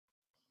 great.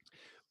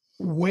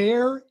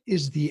 Where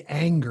is the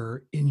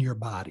anger in your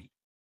body?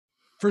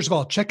 First of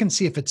all, check and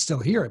see if it's still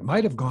here. It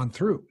might have gone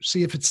through.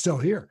 See if it's still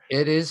here.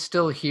 It is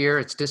still here.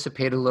 It's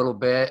dissipated a little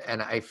bit,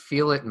 and I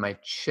feel it in my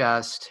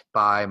chest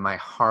by my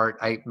heart.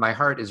 My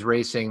heart is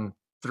racing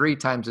 3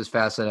 times as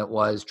fast than it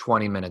was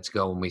 20 minutes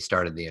ago when we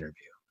started the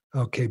interview.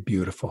 Okay,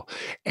 beautiful.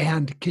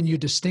 And can you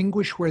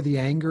distinguish where the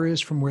anger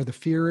is from where the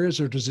fear is,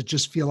 or does it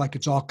just feel like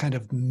it's all kind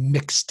of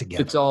mixed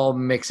together? It's all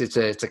mixed.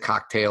 It's a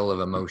cocktail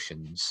of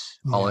emotions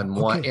all in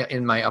one,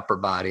 in my upper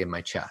body and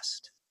my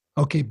chest.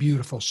 Okay,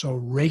 beautiful. So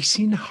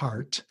racing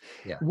heart.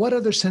 Yeah. What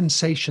other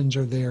sensations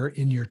are there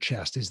in your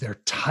chest? Is there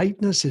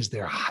tightness? Is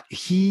there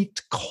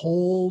heat,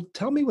 cold?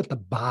 Tell me what the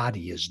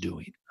body is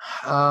doing.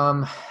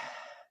 Let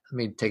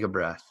me take a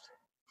breath.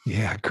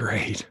 Yeah,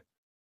 great.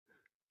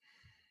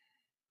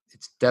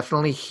 It's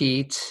definitely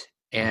heat,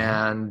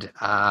 and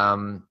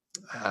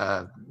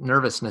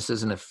nervousness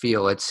isn't a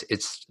feel.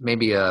 It's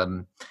maybe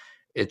an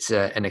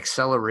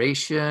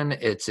acceleration.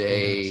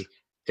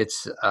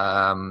 It's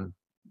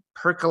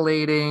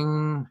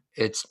percolating.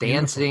 It's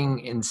dancing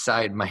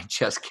inside my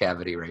chest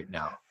cavity right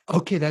now.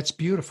 Okay, that's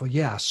beautiful.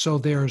 Yeah. So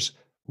there's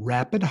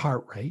rapid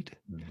heart rate.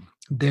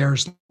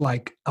 There's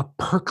like a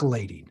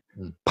percolating,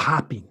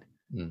 popping,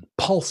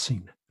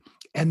 pulsing,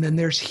 and then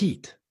there's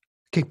heat.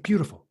 Okay,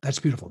 beautiful. That's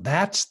beautiful.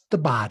 That's the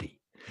body.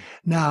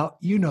 Now,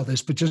 you know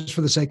this, but just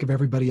for the sake of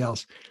everybody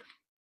else,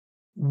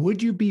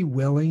 would you be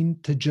willing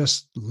to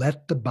just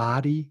let the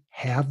body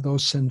have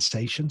those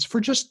sensations for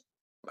just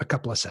a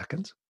couple of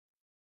seconds?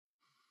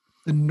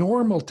 The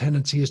normal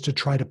tendency is to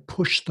try to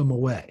push them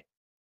away.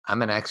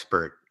 I'm an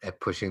expert at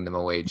pushing them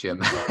away,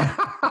 Jim.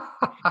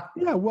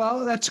 Yeah,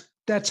 well,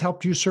 that's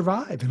helped you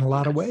survive in a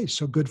lot of ways.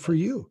 So good for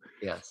you.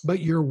 Yes.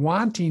 But you're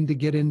wanting to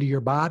get into your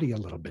body a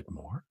little bit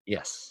more.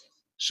 Yes.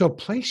 So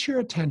place your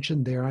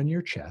attention there on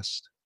your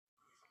chest.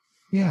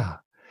 Yeah.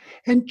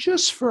 And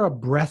just for a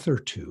breath or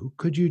two,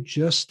 could you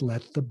just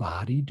let the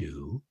body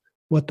do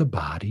what the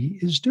body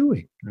is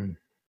doing?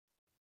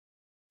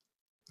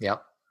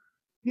 Yep.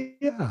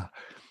 Yeah.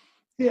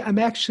 Yeah, I'm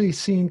actually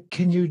seeing,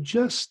 can you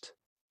just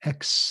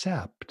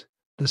accept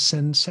the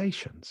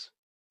sensations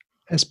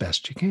as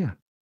best you can?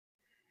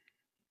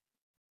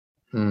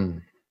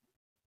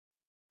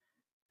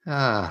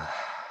 Yes.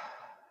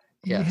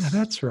 Yeah,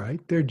 that's right.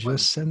 They're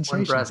just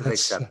sensations. One breath of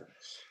That's acceptance.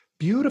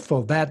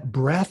 beautiful. That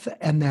breath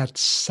and that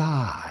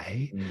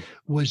sigh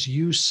was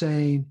you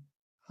saying,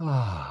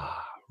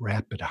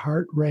 rapid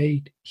heart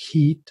rate,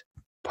 heat,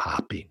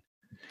 popping.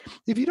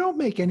 If you don't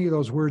make any of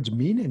those words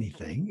mean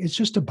anything, it's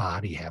just a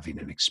body having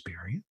an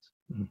experience.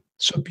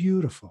 So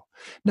beautiful.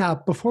 Now,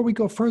 before we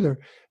go further,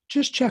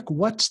 just check,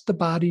 what's the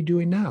body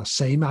doing now?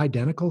 Same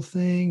identical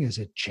thing? Has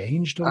it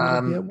changed a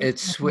little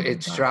bit?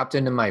 It's dropped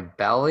into my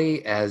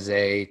belly as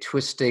a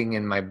twisting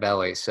in my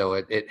belly. So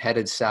it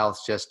headed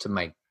south just to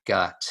my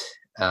gut.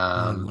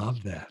 I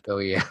love that. So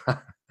yeah.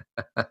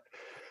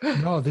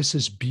 No, this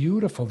is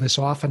beautiful. This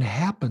often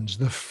happens.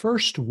 The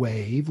first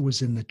wave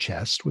was in the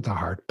chest with the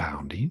heart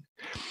pounding.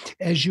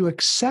 As you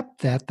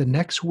accept that, the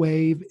next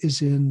wave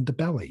is in the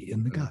belly,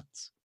 in the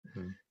guts.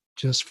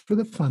 Just for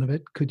the fun of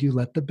it, could you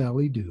let the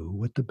belly do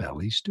what the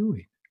belly's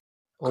doing?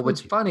 Well, what's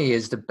funny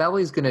is the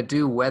belly's going to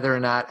do whether or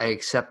not I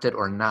accept it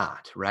or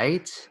not,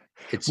 right?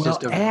 It's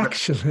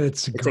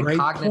it's a great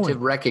cognitive point.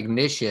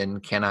 recognition.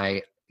 Can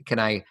I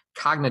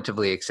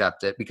cognitively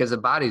accept it? Because the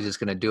body's just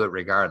going to do it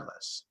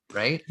regardless,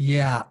 right?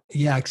 Yeah.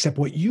 Except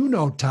what you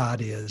know,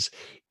 Todd, is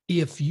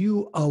if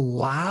you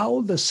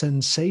allow the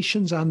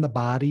sensations on the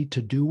body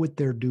to do what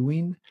they're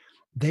doing,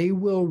 they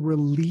will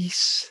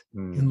release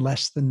in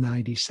less than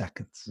 90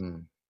 seconds.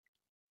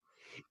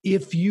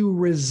 If you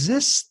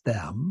resist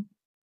them,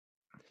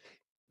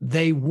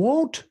 they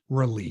won't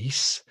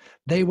release.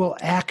 They will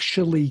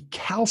actually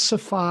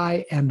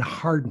calcify and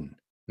harden.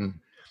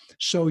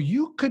 So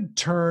you could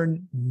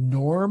turn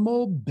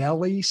normal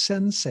belly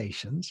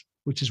sensations,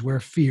 which is where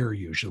fear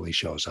usually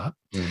shows up.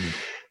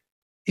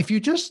 If you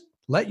just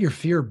let your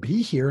fear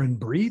be here and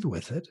breathe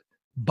with it,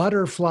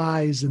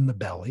 butterflies in the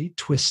belly,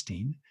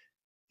 twisting,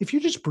 if you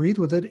just breathe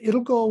with it,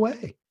 it'll go away.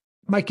 It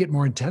might get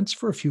more intense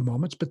for a few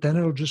moments, but then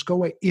it'll just go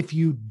away. If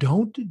you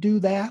don't do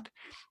that,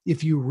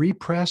 if you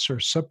repress or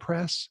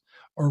suppress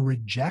or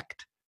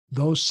reject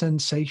those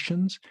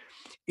sensations,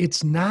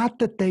 it's not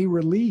that they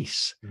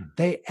release,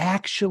 they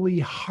actually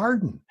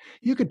harden.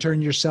 You could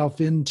turn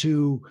yourself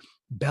into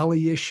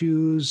belly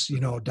issues,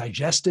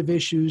 digestive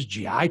issues,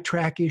 GI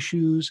tract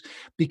issues,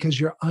 because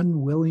you're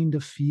unwilling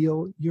to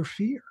feel your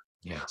fear.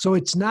 Yeah. So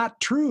it's not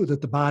true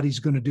that the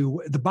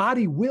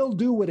body will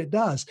do what it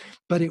does,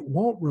 but it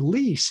won't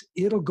release.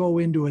 It'll go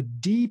into a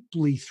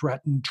deeply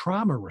threatened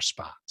trauma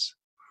response.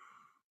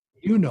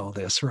 You know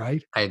this,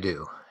 right? I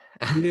do.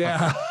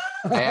 Yeah.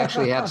 I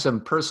actually have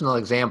some personal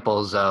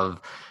examples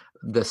of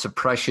the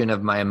suppression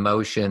of my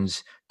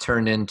emotions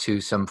turned into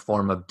some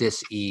form of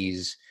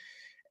dis-ease,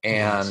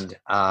 and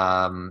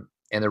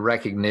the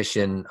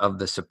recognition of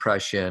the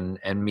suppression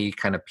and me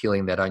kind of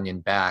peeling that onion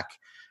back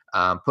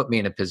put me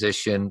in a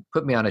position,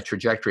 put me on a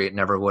trajectory it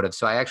never would have.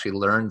 So I actually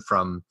learned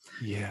from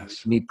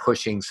me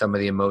pushing some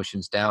of the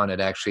emotions down. It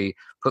actually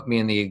put me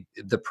in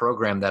the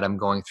program that I'm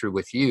going through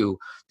with you.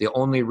 The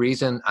only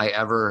reason I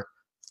ever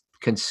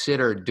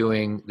considered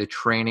doing the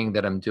training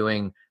that I'm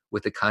doing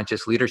with the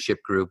Conscious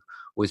Leadership Group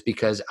was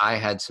because I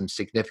had some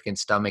significant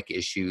stomach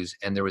issues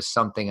and there was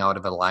something out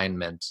of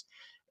alignment.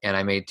 And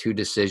I made two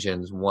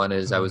decisions. One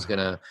is I was going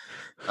to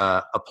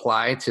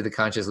apply to the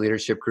Conscious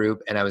Leadership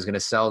Group, and I was going to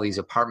sell these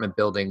apartment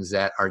buildings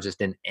that are just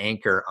an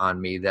anchor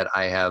on me that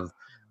I have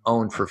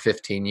owned for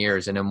 15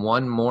 years. And in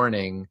one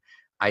morning,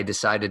 I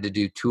decided to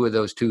do two of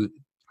those two.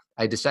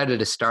 I decided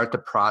to start the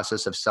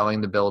process of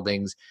selling the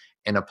buildings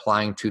and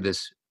applying to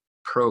this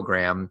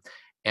program.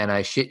 And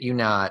I shit you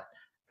not,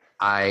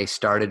 I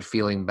started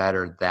feeling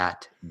better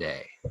that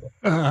day.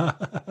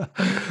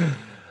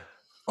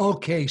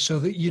 Okay, so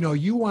that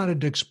you wanted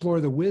to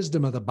explore the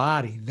wisdom of the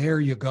body. There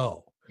you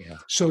go. Yeah.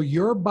 So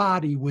your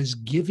body was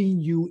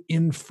giving you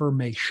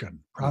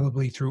information,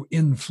 probably through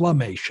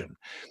inflammation.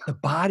 The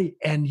body,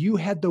 and you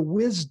had the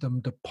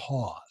wisdom to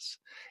pause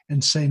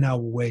and say, now,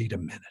 wait a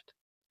minute.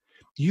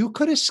 You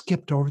could have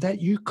skipped over that.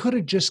 You could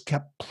have just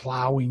kept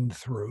plowing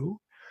through,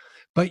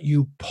 but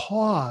you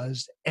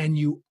paused and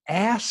you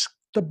asked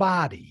the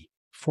body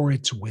for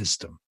its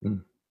wisdom.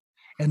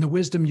 And the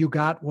wisdom you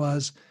got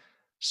was,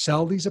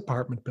 sell these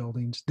apartment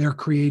buildings. They're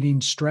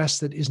creating stress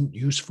that isn't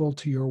useful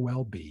to your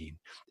well-being,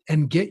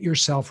 and get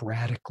yourself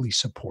radically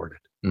supported.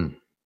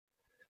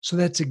 So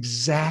that's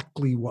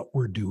exactly what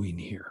we're doing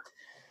here.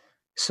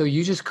 So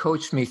you just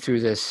coached me through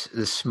this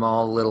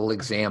small little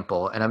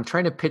example, and I'm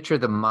trying to picture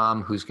the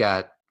mom who's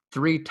got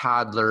 3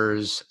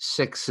 toddlers,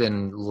 6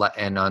 and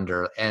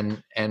under,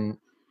 and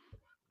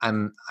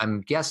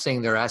I'm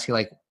guessing they're asking,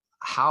 like,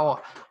 how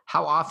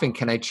often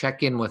can I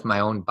check in with my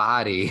own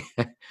body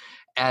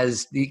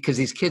because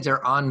these kids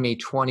are on me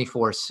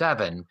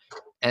 24/7.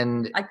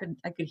 And I could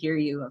hear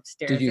you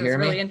upstairs. Did you hear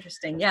me? Really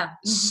interesting. Yeah.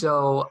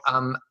 So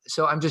I'm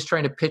just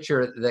trying to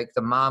picture like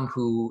the mom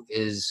who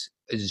is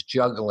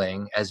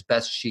juggling as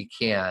best she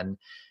can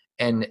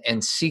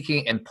and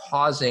seeking and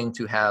pausing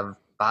to have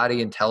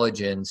body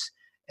intelligence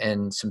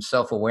and some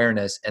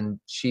self-awareness. And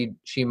she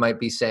might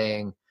be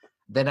saying,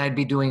 then I'd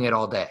be doing it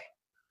all day.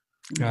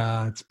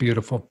 It's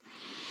beautiful.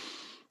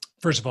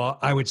 First of all,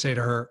 I would say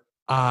to her,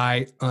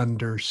 I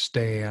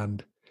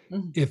understand.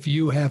 If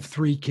you have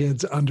 3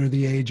 kids under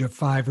the age of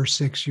 5 or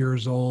 6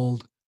 years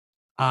old,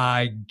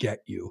 I get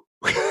you.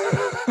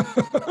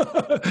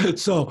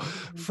 So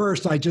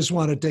first, I just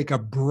want to take a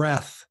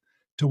breath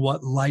to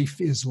what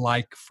life is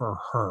like for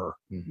her.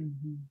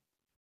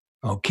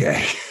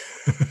 Okay.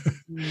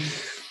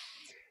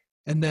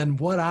 And then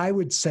what I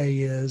would say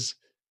is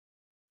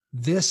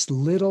this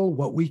little,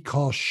 what we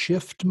call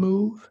shift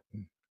move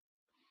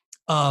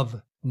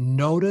of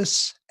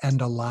notice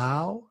and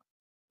allow,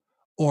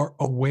 or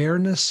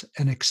awareness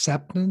and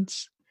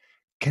acceptance,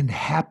 can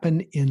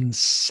happen in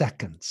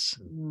seconds,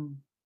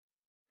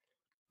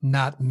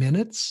 not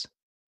minutes,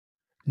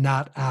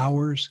 not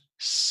hours,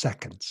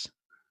 seconds.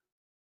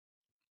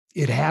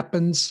 It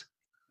happens.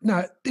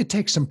 Now, it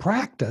takes some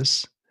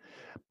practice,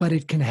 but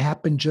it can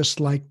happen just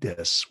like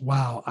this.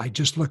 Wow, I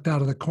just looked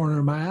out of the corner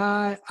of my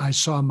eye. I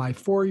saw my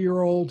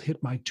 4-year-old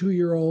hit my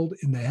 2-year-old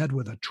in the head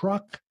with a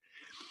truck.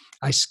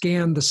 I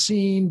scanned the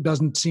scene,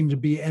 doesn't seem to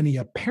be any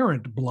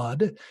apparent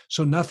blood,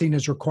 so nothing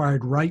is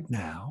required right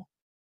now.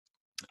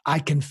 I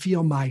can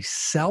feel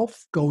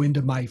myself go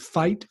into my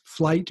fight,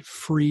 flight,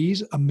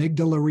 freeze,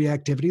 amygdala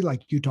reactivity,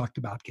 like you talked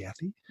about,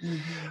 Kathy.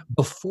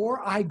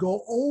 Before I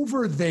go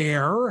over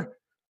there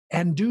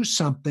and do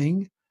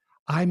something,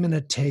 I'm going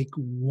to take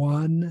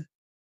one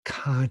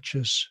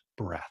conscious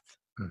breath.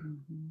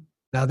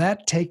 Now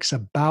that takes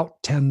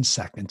about 10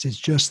 seconds. It's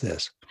just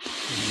this.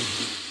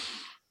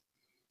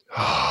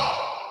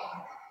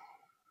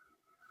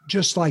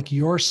 Just like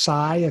your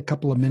sigh a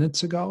couple of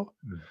minutes ago.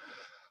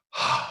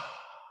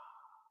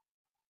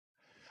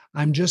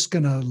 I'm just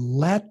going to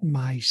let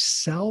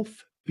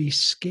myself be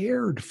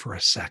scared for a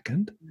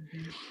second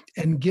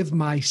and give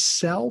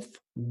myself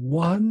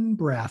one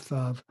breath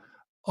of,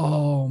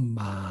 oh,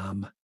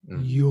 Mom,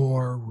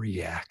 you're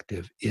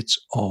reactive. It's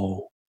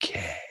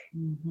okay.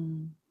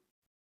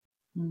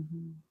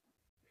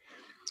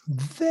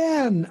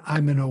 Then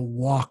I'm going to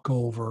walk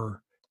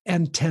over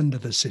and tend to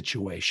the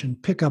situation.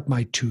 Pick up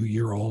my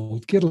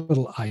 2-year-old, get a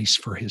little ice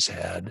for his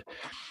head,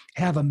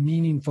 have a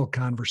meaningful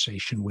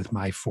conversation with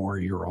my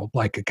 4-year-old,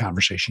 like a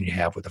conversation you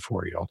have with a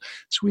 4-year-old.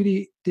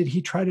 Sweetie, did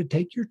he try to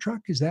take your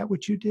truck? Is that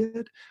what you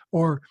did?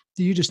 Or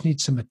do you just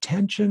need some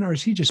attention? Or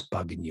is he just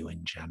bugging you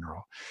in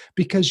general?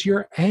 Because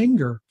your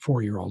anger,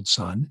 4-year-old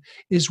son,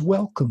 is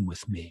welcome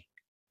with me.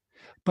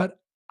 But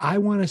I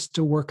want us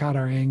to work out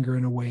our anger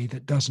in a way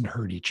that doesn't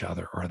hurt each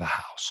other or the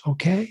house,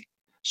 okay?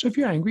 So if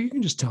you're angry, you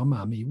can just tell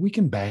mommy, we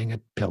can bang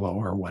a pillow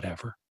or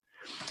whatever.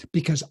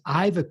 Because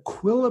I've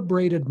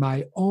equilibrated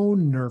my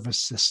own nervous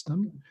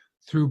system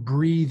through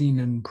breathing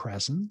and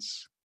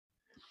presence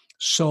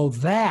so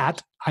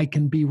that I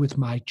can be with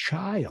my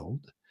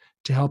child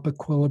to help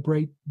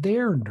equilibrate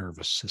their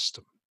nervous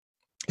system.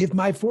 If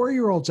my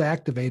 4-year-old's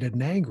activated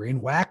and angry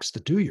and whacks the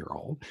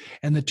 2-year-old,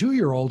 and the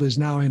 2-year-old is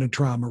now in a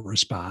trauma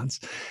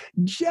response,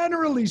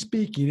 generally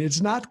speaking,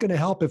 it's not going to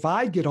help if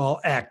I get all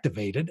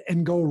activated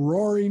and go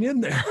roaring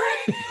in there.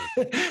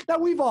 Now,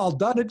 we've all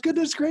done it,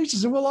 goodness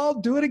gracious, and we'll all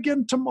do it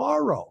again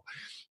tomorrow.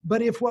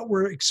 But if what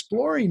we're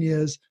exploring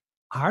is,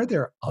 are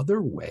there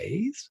other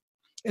ways?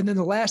 And then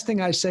the last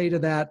thing I say to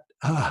that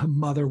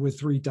mother with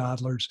 3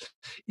 toddlers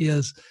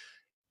is,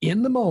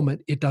 in the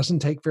moment, it doesn't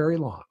take very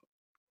long.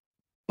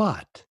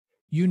 But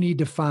you need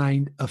to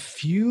find a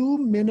few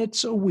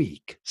minutes a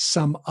week,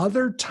 some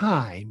other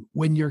time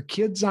when your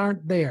kids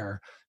aren't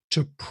there,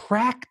 to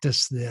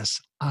practice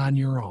this on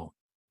your own.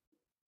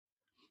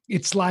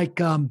 It's like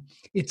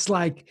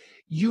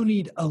you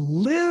need a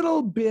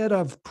little bit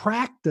of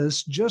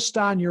practice just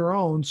on your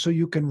own so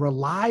you can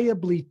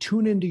reliably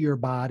tune into your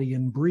body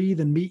and breathe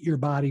and meet your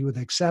body with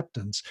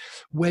acceptance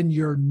when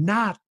you're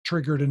not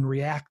triggered and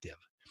reactive.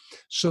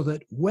 So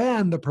that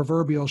when the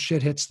proverbial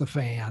shit hits the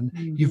fan,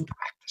 you've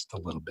practiced a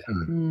little bit.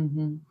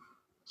 Mm-hmm.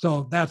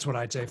 So that's what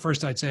I'd say.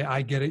 First, I'd say,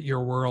 I get it.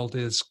 Your world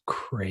is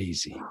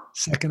crazy.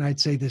 Second, I'd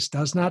say this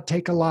does not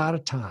take a lot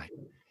of time.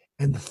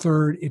 And the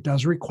third, it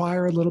does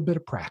require a little bit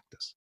of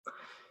practice.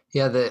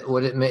 Yeah,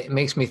 what it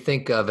makes me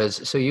think of is,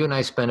 so you and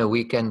I spent a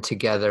weekend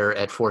together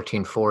at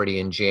 1440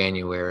 in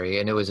January,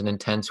 and it was an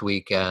intense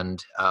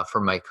weekend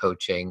for my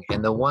coaching.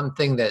 And the one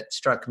thing that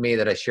struck me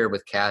that I shared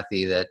with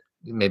Kathy, that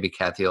maybe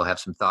Kathy will have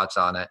some thoughts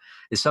on it,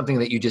 is something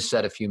that you just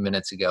said a few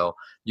minutes ago.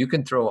 You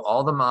can throw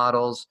all the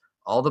models,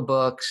 all the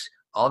books,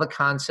 all the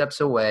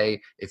concepts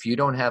away. If you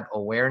don't have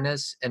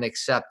awareness and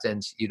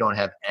acceptance, you don't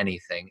have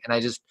anything.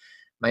 And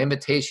my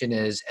invitation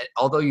is,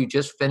 although you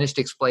just finished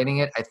explaining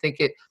it, I think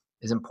it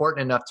is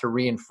important enough to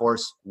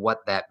reinforce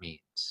what that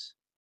means.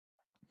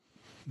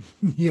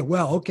 Yeah,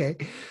 well, okay.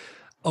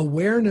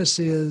 Awareness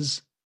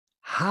is,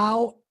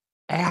 how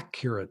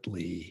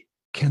accurately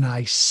can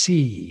I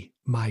see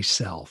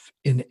myself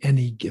in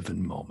any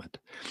given moment?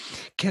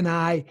 Can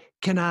I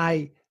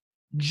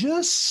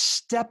just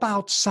step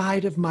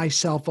outside of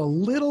myself a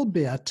little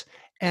bit,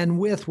 and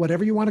with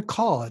whatever you want to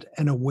call it,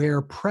 an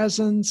aware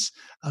presence,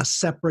 a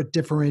separate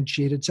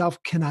differentiated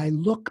self, can I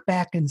look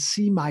back and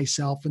see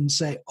myself and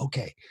say,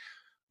 okay,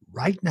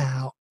 right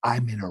now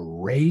I'm in a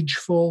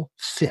rageful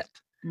fit.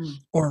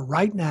 Or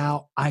right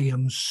now, I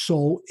am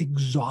so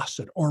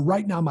exhausted. Or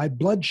right now, my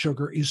blood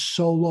sugar is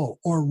so low.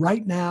 Or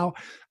right now,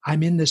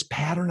 I'm in this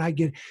pattern I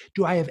get.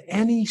 Do I have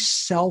any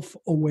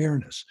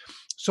self-awareness?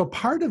 So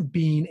part of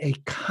being a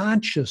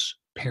conscious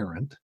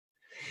parent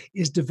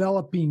is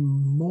developing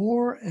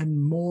more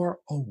and more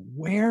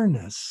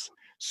awareness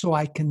so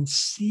I can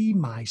see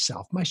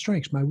myself, my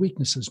strengths, my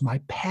weaknesses,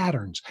 my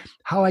patterns,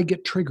 how I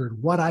get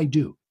triggered, what I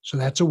do. So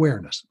that's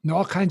awareness. And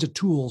all kinds of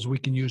tools we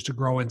can use to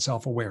grow in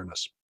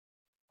self-awareness.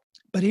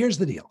 But here's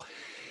the deal.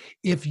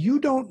 If you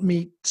don't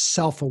meet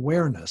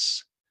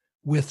self-awareness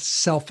with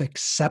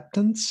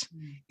self-acceptance,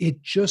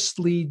 it just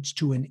leads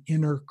to an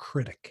inner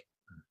critic,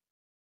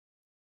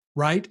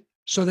 right?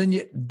 So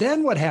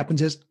then what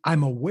happens is,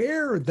 I'm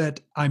aware that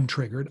I'm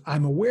triggered.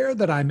 I'm aware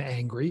that I'm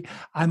angry.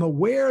 I'm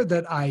aware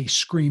that I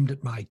screamed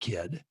at my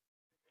kid.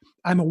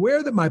 I'm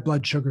aware that my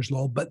blood sugar's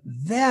low. But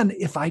then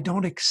if I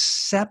don't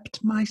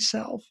accept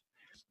myself,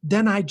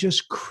 then I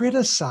just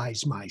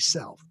criticize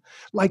myself.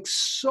 Like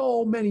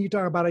so many, you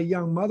talk about a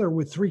young mother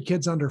with 3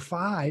 kids under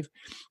 5,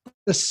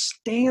 the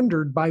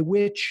standard by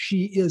which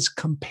she is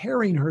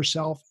comparing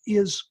herself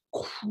is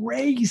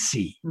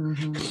crazy.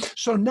 Mm-hmm.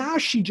 So now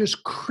she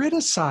just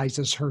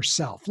criticizes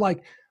herself,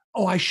 like,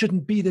 oh, I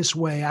shouldn't be this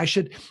way. I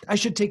should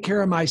take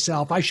care of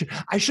myself. I should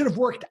have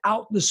worked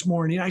out this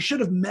morning. I should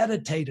have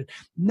meditated.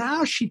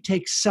 Now she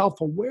takes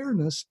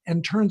self-awareness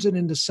and turns it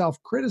into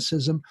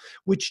self-criticism,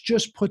 which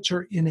just puts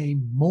her in a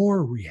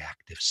more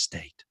reactive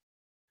state.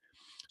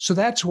 So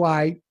that's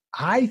why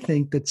I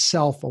think that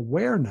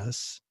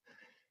self-awareness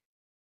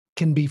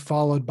can be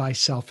followed by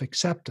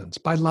self-acceptance,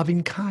 by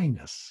loving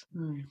kindness.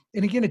 And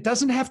again, it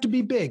doesn't have to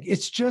be big.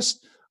 It's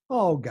just,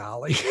 oh,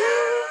 golly.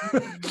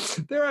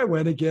 There I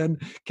went again.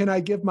 Can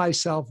I give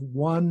myself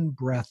one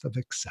breath of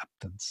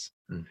acceptance?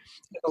 A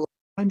lot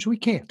of times we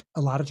can't.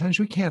 A lot of times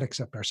we can't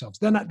accept ourselves.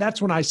 Then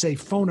that's when I say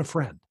phone a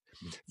friend.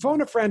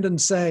 Phone a friend and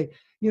say,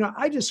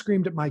 I just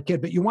screamed at my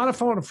kid, but you want to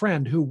phone a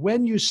friend who,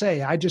 when you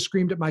say, I just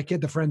screamed at my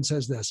kid, the friend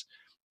says this,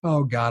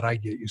 oh God, I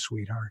get you,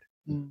 sweetheart.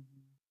 Mm-hmm.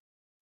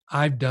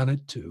 I've done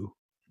it too.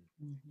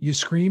 Mm-hmm. You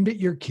screamed at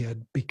your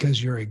kid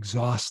because you're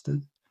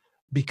exhausted,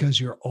 because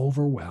you're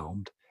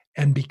overwhelmed,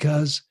 and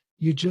because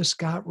you just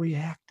got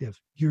reactive.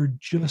 You're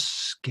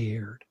just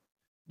scared.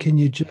 Can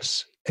you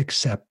just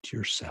accept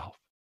yourself?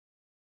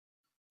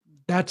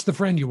 That's the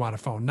friend you want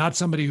to phone, not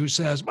somebody who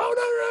says, oh,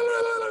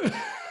 no.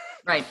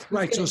 Right.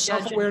 Right. So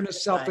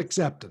self-awareness,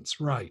 self-acceptance.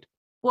 Right.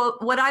 Well,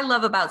 what I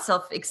love about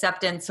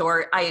self-acceptance,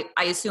 or I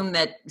assume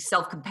that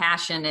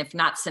self-compassion, if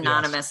not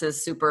synonymous,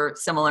 is super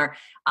similar,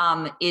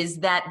 is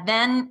that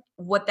then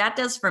what that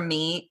does for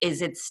me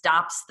is it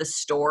stops the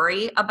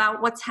story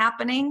about what's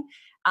happening.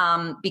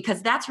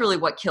 Because that's really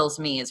what kills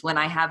me, is when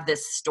I have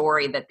this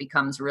story that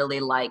becomes really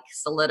like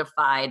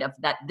solidified of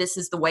that this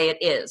is the way it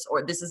is,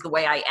 or this is the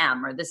way I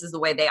am, or this is the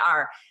way they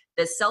are.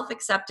 The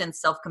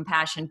self-acceptance,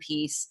 self-compassion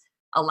piece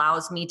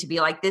allows me to be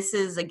like, this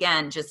is,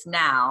 again, just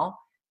now,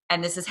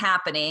 and this is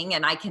happening.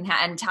 And I can,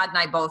 and Todd and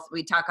I both,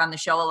 we talk on the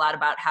show a lot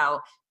about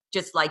how,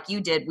 just like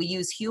you did, we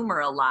use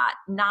humor a lot,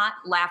 not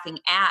laughing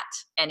at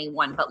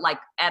anyone, but like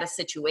at a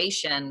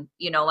situation,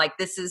 like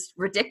this is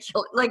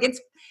ridiculous. Like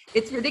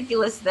it's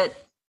ridiculous that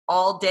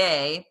all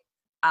day,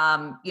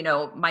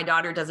 my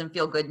daughter doesn't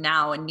feel good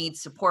now and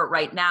needs support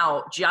right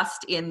now,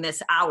 just in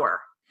this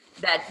hour.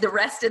 That the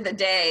rest of the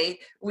day,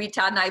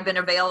 Todd and I have been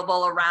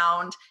available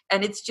around,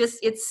 and it's just,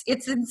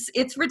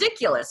 it's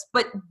ridiculous.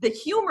 But the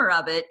humor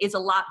of it is a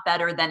lot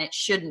better than it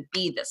shouldn't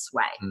be this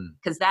way,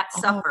 because that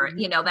suffer,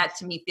 that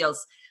to me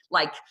feels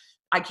like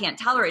I can't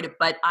tolerate it.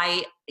 But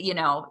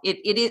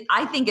it is,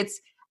 I think it's,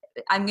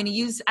 I'm going to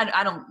use,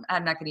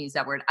 I'm not going to use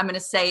that word. I'm going to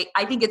say,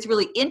 I think it's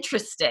really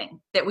interesting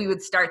that we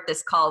would start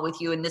this call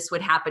with you and this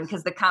would happen,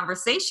 because the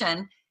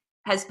conversation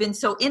has been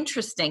so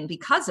interesting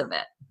because of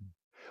it.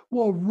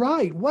 Well,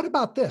 right. What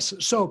about this?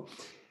 So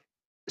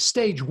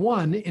stage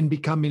one in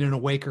becoming an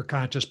awake or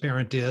conscious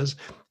parent is,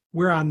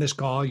 we're on this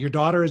call. Your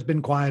daughter has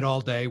been quiet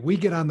all day. We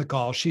get on the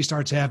call. She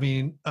starts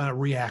having a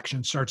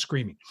reaction, starts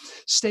screaming.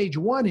 Stage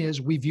one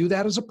is we view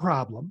that as a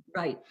problem.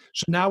 Right.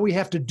 So now we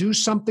have to do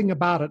something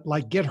about it,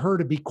 like get her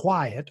to be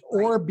quiet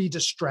or be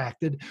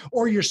distracted,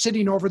 or you're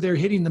sitting over there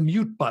hitting the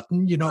mute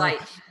button,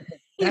 Right.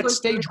 That's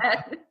stage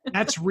one.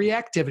 That's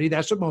reactivity.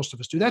 That's what most of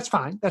us do. That's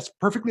fine. That's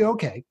perfectly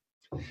okay.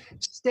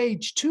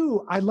 Stage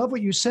two, I love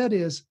what you said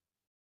is,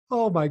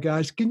 oh my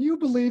gosh, can you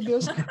believe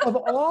this? Of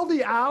all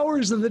the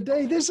hours of the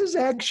day, this is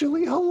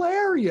actually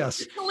hilarious.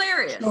 It's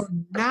hilarious. So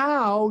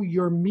now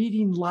you're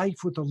meeting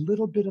life with a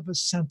little bit of a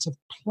sense of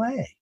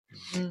play.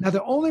 Mm. Now,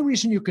 the only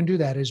reason you can do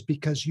that is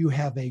because you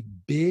have a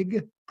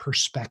big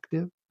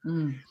perspective.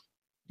 Mm.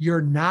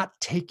 You're not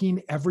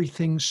taking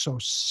everything so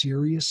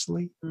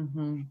seriously.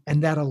 Mm-hmm.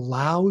 And that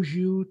allows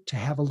you to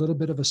have a little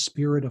bit of a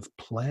spirit of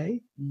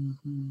play.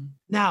 Mm-hmm.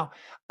 Now,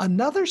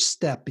 another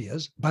step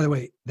is, by the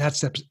way, that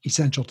step's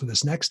essential to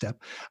this next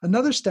step.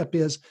 Another step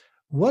is,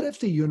 what if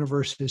the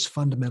universe is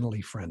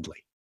fundamentally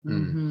friendly?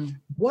 Mm-hmm.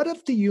 What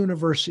if the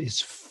universe is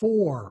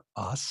for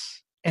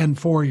us and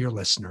for your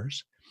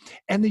listeners?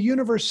 And the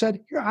universe said,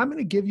 here, I'm going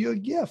to give you a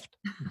gift.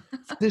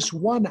 This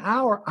 1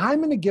 hour, I'm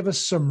going to give us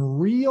some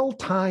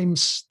real-time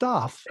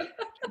stuff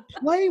to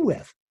play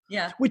with.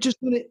 Yeah. Which is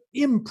going to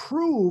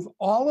improve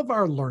all of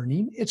our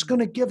learning. It's going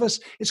to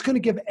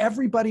give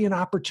everybody an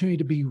opportunity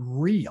to be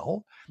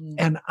real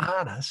and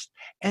honest.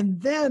 And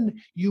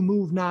then you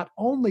move not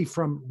only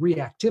from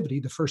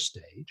reactivity, the first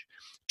stage,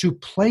 to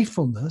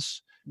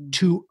playfulness,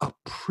 to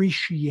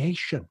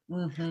appreciation.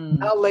 Mm-hmm.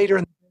 Now later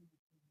in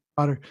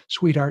the day,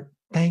 sweetheart,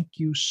 thank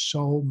you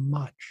so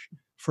much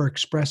for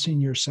expressing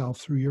yourself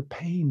through your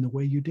pain the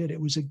way you did. It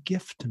was a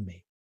gift to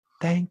me.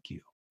 Thank you.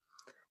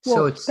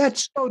 Well,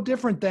 that's so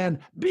different than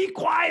be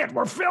quiet.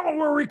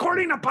 We're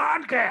recording a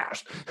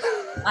podcast.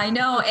 I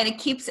know. And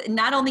it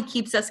not only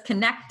keeps us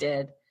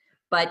connected,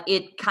 but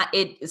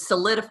it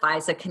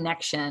solidifies a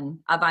connection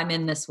of I'm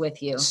in this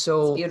with you.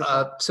 So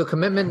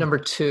commitment number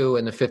 2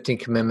 in the 15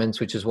 commitments,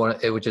 which is one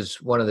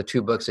of the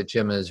 2 books that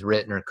Jim has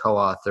written or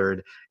co-authored,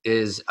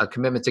 is a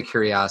commitment to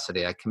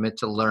curiosity. I commit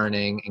to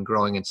learning and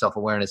growing in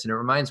self-awareness. And it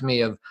reminds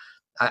me of,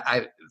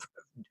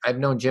 I've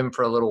known Jim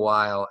for a little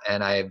while,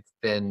 and I've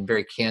been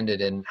very candid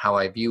in how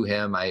I view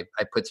him. I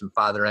put some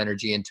father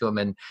energy into him,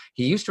 and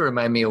he used to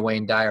remind me of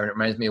Wayne Dyer, and it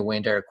reminds me of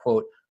Wayne Dyer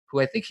quote, who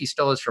I think he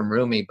stole this from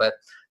Rumi, but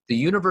the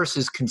universe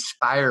is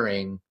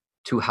conspiring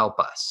to help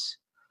us.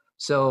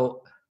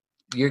 So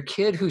your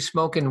kid who's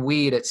smoking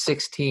weed at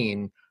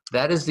 16,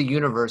 that is the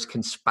universe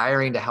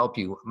conspiring to help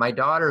you. My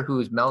daughter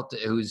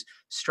who's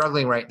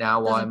struggling right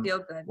now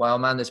while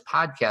I'm on this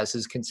podcast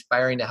is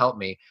conspiring to help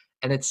me.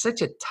 And it's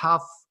such a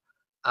tough,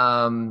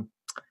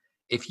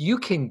 if you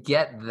can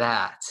get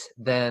that,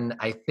 then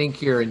I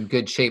think you're in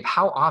good shape.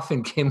 How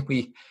often can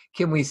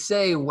we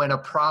say when a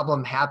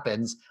problem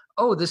happens,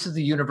 oh, this is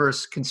the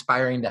universe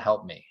conspiring to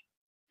help me?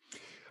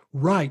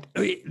 Right.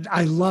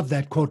 I love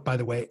that quote, by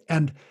the way.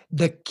 And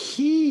the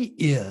key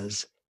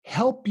is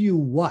help you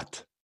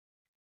what?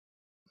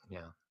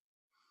 Yeah.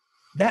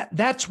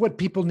 That's what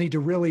people need to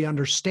really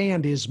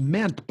understand is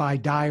meant by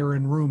Dyer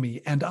and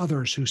Rumi and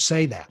others who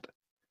say that.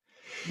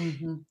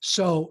 Mm-hmm.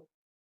 So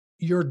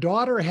your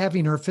daughter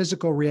having her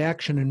physical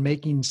reaction and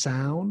making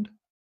sound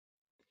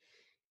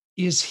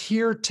is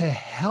here to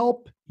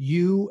help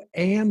you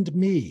and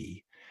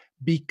me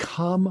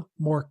become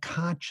more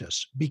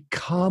conscious,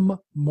 become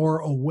more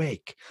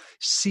awake,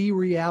 see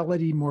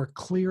reality more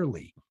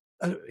clearly.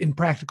 In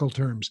practical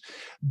terms,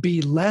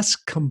 be less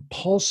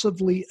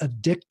compulsively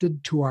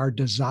addicted to our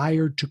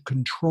desire to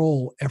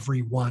control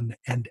everyone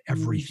and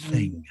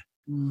everything.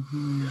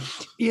 Mm-hmm.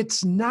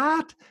 It's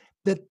not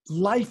that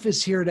life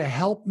is here to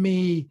help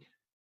me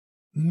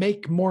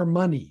make more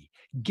money,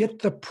 get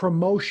the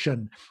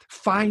promotion,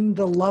 find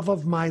the love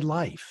of my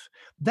life.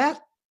 That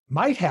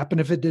might happen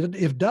if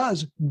it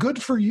does, good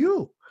for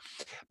you.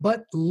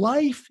 But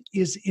life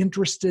is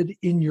interested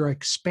in your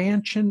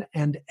expansion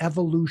and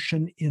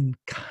evolution in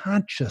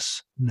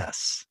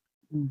consciousness.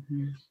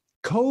 Mm-hmm.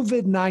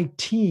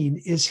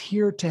 COVID-19 is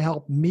here to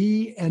help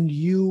me and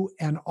you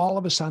and all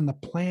of us on the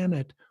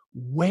planet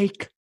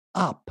wake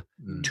up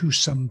to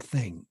some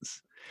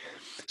things.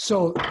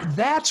 So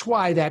that's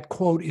why that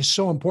quote is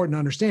so important to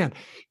understand.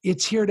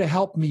 It's here to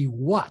help me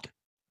what?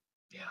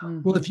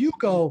 Mm-hmm. Well, if you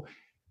go,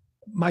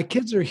 my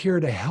kids are here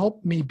to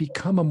help me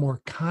become a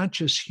more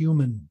conscious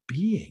human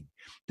being,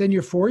 then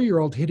your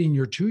 4-year-old hitting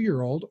your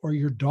 2-year-old, or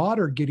your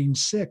daughter getting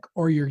sick,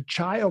 or your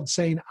child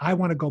saying, I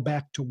want to go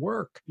back to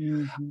work,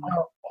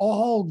 are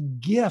all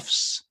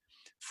gifts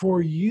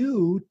for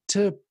you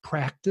to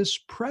practice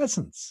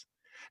presence.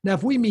 Now,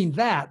 if we mean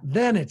that,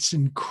 then it's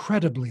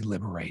incredibly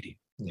liberating.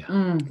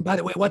 Yeah. By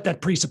the way, what that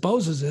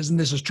presupposes is, and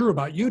this is true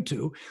about you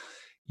two,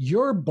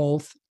 you're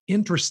both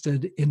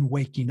interested in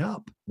waking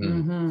up.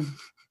 Mm-hmm.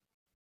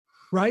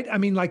 Right? I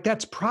mean, like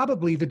that's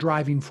probably the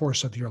driving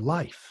force of your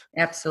life.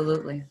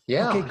 Absolutely.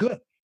 Yeah. Okay, good.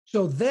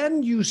 So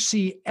then you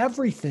see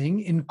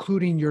everything,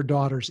 including your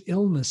daughter's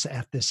illness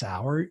at this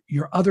hour,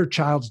 your other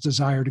child's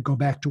desire to go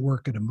back to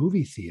work at a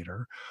movie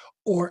theater,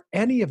 or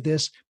any of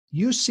this.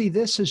 You see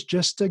this as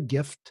just a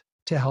gift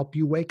to help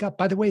you wake up.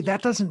 By the way,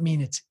 that doesn't mean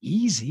it's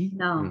easy.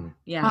 No.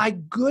 Yeah. My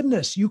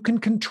goodness, you can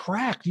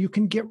contract, you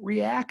can get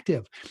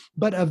reactive,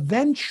 but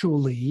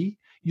eventually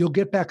you'll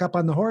get back up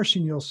on the horse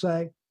and you'll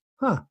say,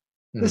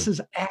 this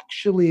is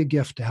actually a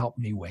gift to help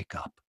me wake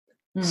up.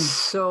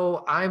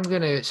 So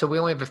we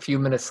only have a few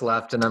minutes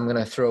left, and I'm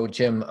going to throw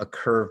Jim a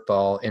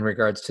curveball in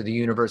regards to the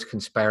universe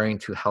conspiring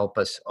to help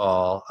us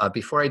all.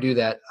 Before I do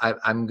that,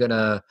 I'm going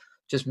to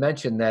just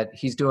mention that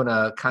he's doing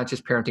a conscious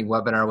parenting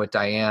webinar with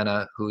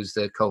Diana, who's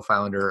the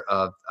co-founder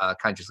of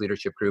Conscious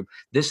Leadership Group,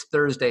 this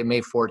Thursday, May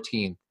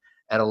 14th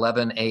at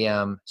 11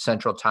 a.m.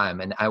 Central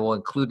Time. And I will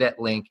include that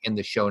link in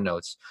the show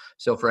notes.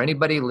 So for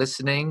anybody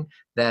listening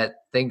that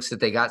thinks that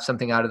they got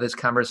something out of this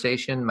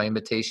conversation, my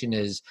invitation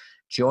is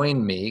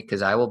join me,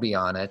 because I will be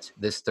on it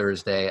this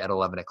Thursday at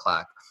 11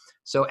 o'clock.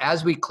 So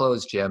as we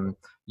close, Jim,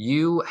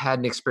 you had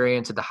an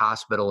experience at the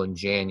hospital in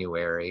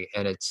January,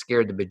 and it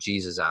scared the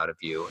bejesus out of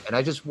you. And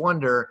I just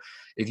wonder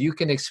if you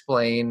can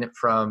explain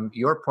from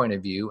your point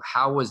of view,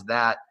 how was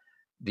that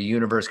the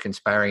universe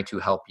conspiring to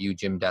help you,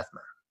 Jim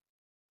Dethmer?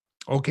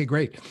 Okay,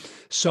 great.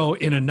 So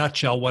in a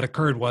nutshell, what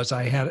occurred was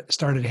I had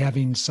started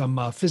having some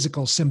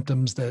physical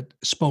symptoms that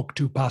spoke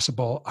to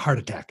possible heart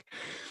attack.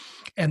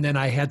 And then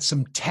I had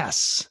some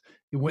tests.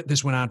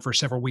 This went on for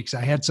several weeks.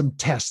 I had some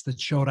tests that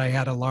showed I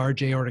had a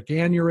large aortic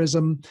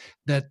aneurysm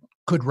that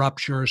could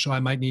rupture, so I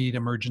might need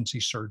emergency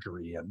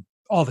surgery and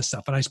all this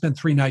stuff. And I spent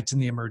 3 nights in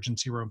the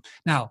emergency room.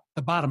 Now,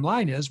 the bottom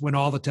line is when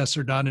all the tests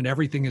are done and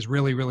everything is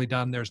really, really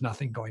done, there's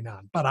nothing going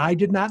on. But I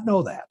did not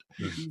know that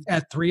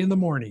at 3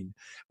 a.m.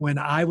 when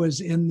I was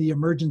in the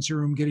emergency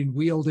room getting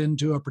wheeled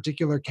into a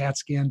particular CAT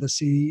scan to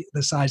see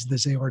the size of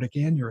this aortic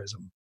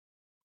aneurysm.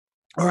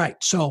 All right.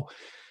 So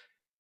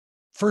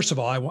first of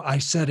all, I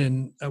said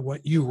in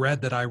what you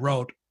read that I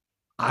wrote,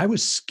 I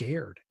was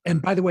scared.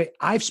 And by the way,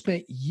 I've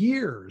spent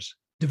years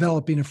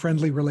developing a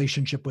friendly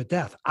relationship with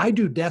death. I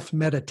do death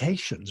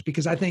meditations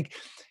because I think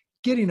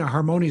getting a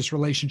harmonious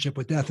relationship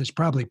with death is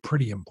probably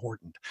pretty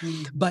important.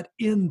 But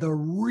in the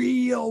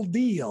real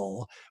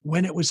deal,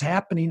 when it was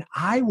happening,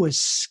 I was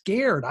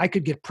scared. I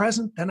could get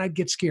present, then I'd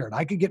get scared.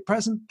 I could get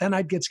present, then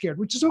I'd get scared,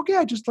 which is okay.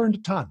 I just learned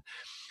a ton.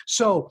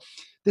 So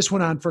this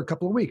went on for a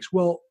couple of weeks.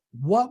 Well,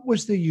 what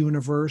was the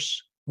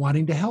universe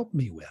wanting to help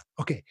me with?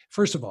 Okay,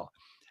 first of all,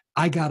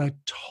 I got a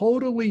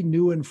totally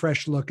new and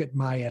fresh look at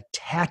my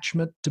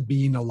attachment to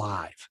being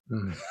alive,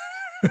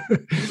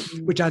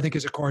 which I think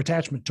is a core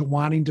attachment to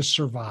wanting to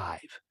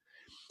survive.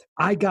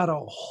 I got a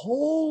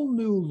whole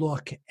new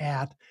look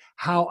at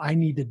how I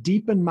need to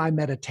deepen my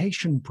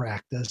meditation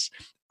practice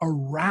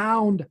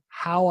around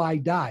how I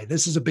die.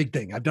 This is a big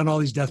thing. I've done all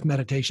these death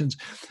meditations,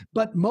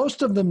 but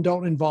most of them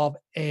don't involve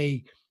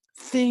a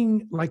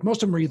thing, like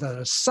most of them are either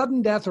a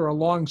sudden death or a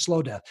long,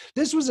 slow death.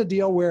 This was a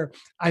deal where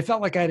I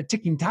felt like I had a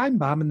ticking time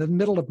bomb in the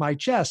middle of my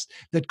chest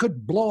that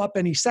could blow up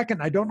any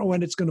second. I don't know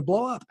when it's going to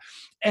blow up.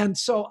 And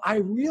so I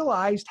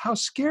realized how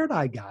scared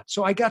I got.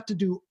 So I got to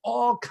do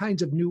all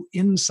kinds of new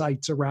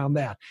insights around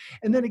that.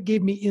 And then it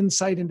gave me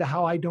insight into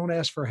how I don't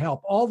ask for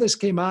help. All this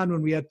came on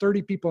when we had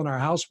 30 people in our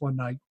house one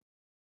night.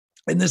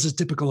 And this is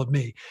typical of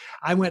me.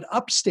 I went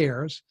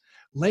upstairs,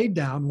 laid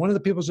down. One of the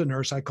people was a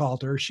nurse. I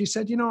called her. She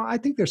said, I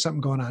think there's something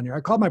going on here.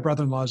 I called my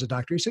brother-in-law as a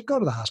doctor. He said, go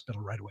to the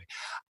hospital right away.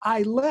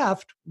 I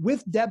left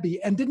with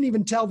Debbie and didn't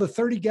even tell the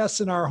 30 guests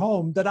in our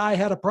home that I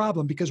had a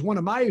problem, because one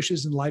of my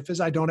issues in life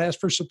is I don't ask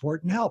for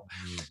support and help.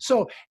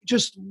 So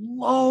just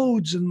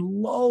loads and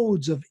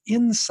loads of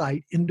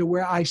insight into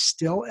where I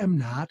still am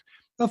not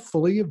a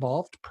fully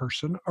evolved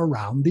person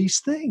around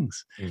these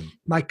things.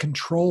 My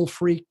control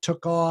freak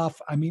took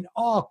off. I mean,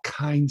 all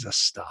kinds of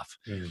stuff.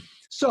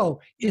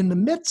 So in the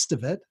midst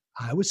of it,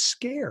 I was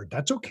scared.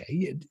 That's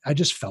okay. I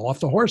just fell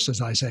off the horse,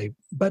 as I say.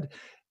 But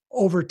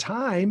over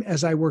time,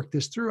 as I worked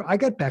this through, I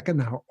got back on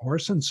the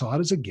horse and saw it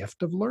as a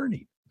gift of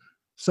learning.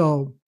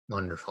 So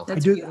wonderful.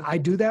 I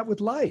do that with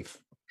life.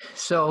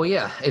 So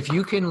yeah, if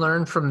you can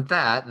learn from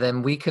that,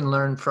 then we can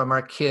learn from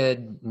our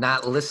kid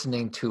not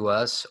listening to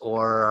us,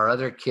 or our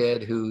other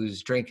kid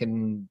who's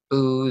drinking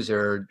booze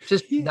or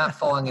just not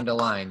falling into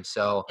line.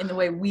 So in the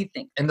way we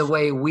think. In the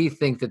way we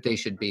think that they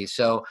should be.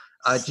 So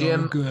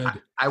Jim,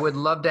 I would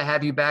love to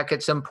have you back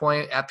at some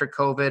point after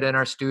COVID in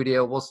our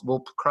studio.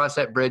 We'll cross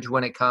that bridge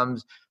when it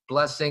comes.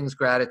 Blessings,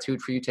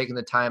 gratitude for you taking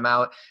the time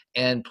out.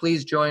 And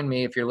please join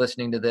me, if you're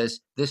listening to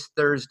this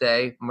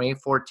Thursday, May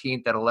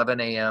 14th at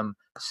 11 a.m.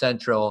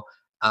 Central,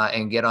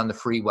 and get on the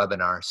free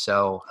webinar.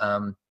 So,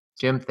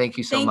 Jim, thank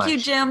you so much. Thank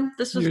you, Jim.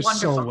 This was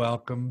wonderful. You're so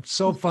welcome.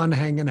 So fun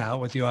hanging out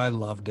with you. I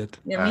loved it.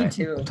 Yeah, me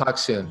too. We'll talk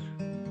soon.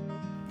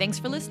 Thanks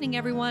for listening,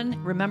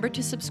 everyone. Remember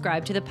to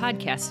subscribe to the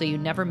podcast so you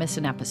never miss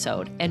an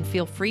episode. And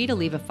feel free to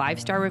leave a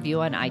 5-star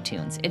review on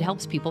iTunes. It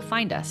helps people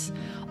find us.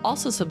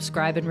 Also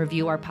subscribe and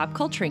review our Pop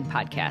Culturing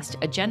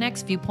podcast, a Gen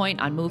X viewpoint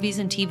on movies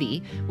and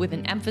TV with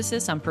an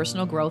emphasis on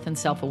personal growth and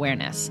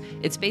self-awareness.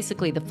 It's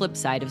basically the flip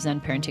side of Zen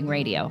Parenting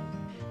Radio.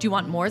 Do you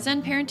want more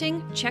Zen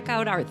parenting? Check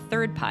out our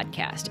third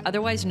podcast,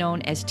 otherwise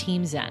known as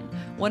Team Zen.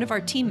 One of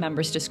our team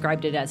members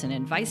described it as an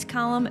advice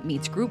column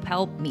meets group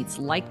help meets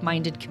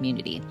like-minded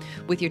community.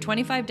 With your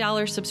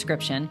 $25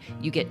 subscription,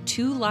 you get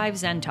 2 live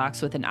Zen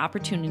talks with an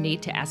opportunity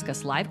to ask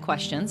us live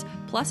questions,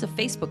 plus a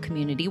Facebook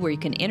community where you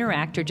can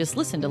interact or just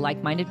listen to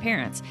like-minded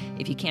parents.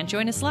 If you can't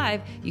join us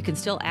live, you can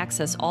still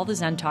access all the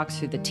Zen talks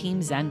through the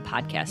Team Zen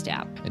podcast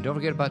app. And don't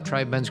forget about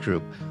Tribe Men's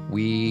Group.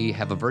 We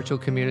have a virtual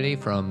community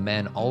from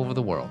men all over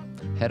the world.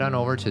 Head on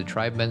over to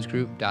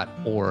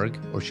tribemensgroup.org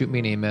or shoot me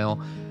an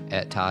email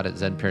at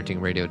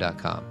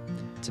todd@zenparentingradio.com.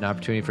 It's an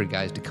opportunity for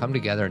guys to come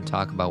together and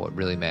talk about what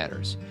really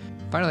matters.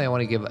 Finally, I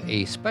want to give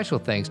a special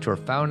thanks to our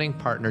founding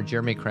partner,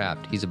 Jeremy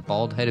Kraft. He's a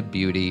bald-headed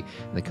beauty,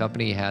 and the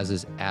company he has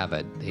is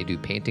Avid. They do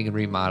painting and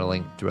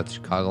remodeling throughout the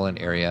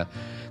Chicagoland area.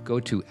 Go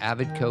to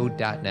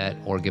avidco.net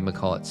or give them a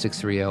call at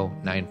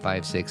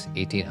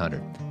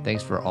 630-956-1800.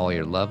 Thanks for all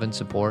your love and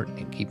support,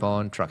 and keep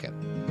on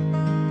trucking.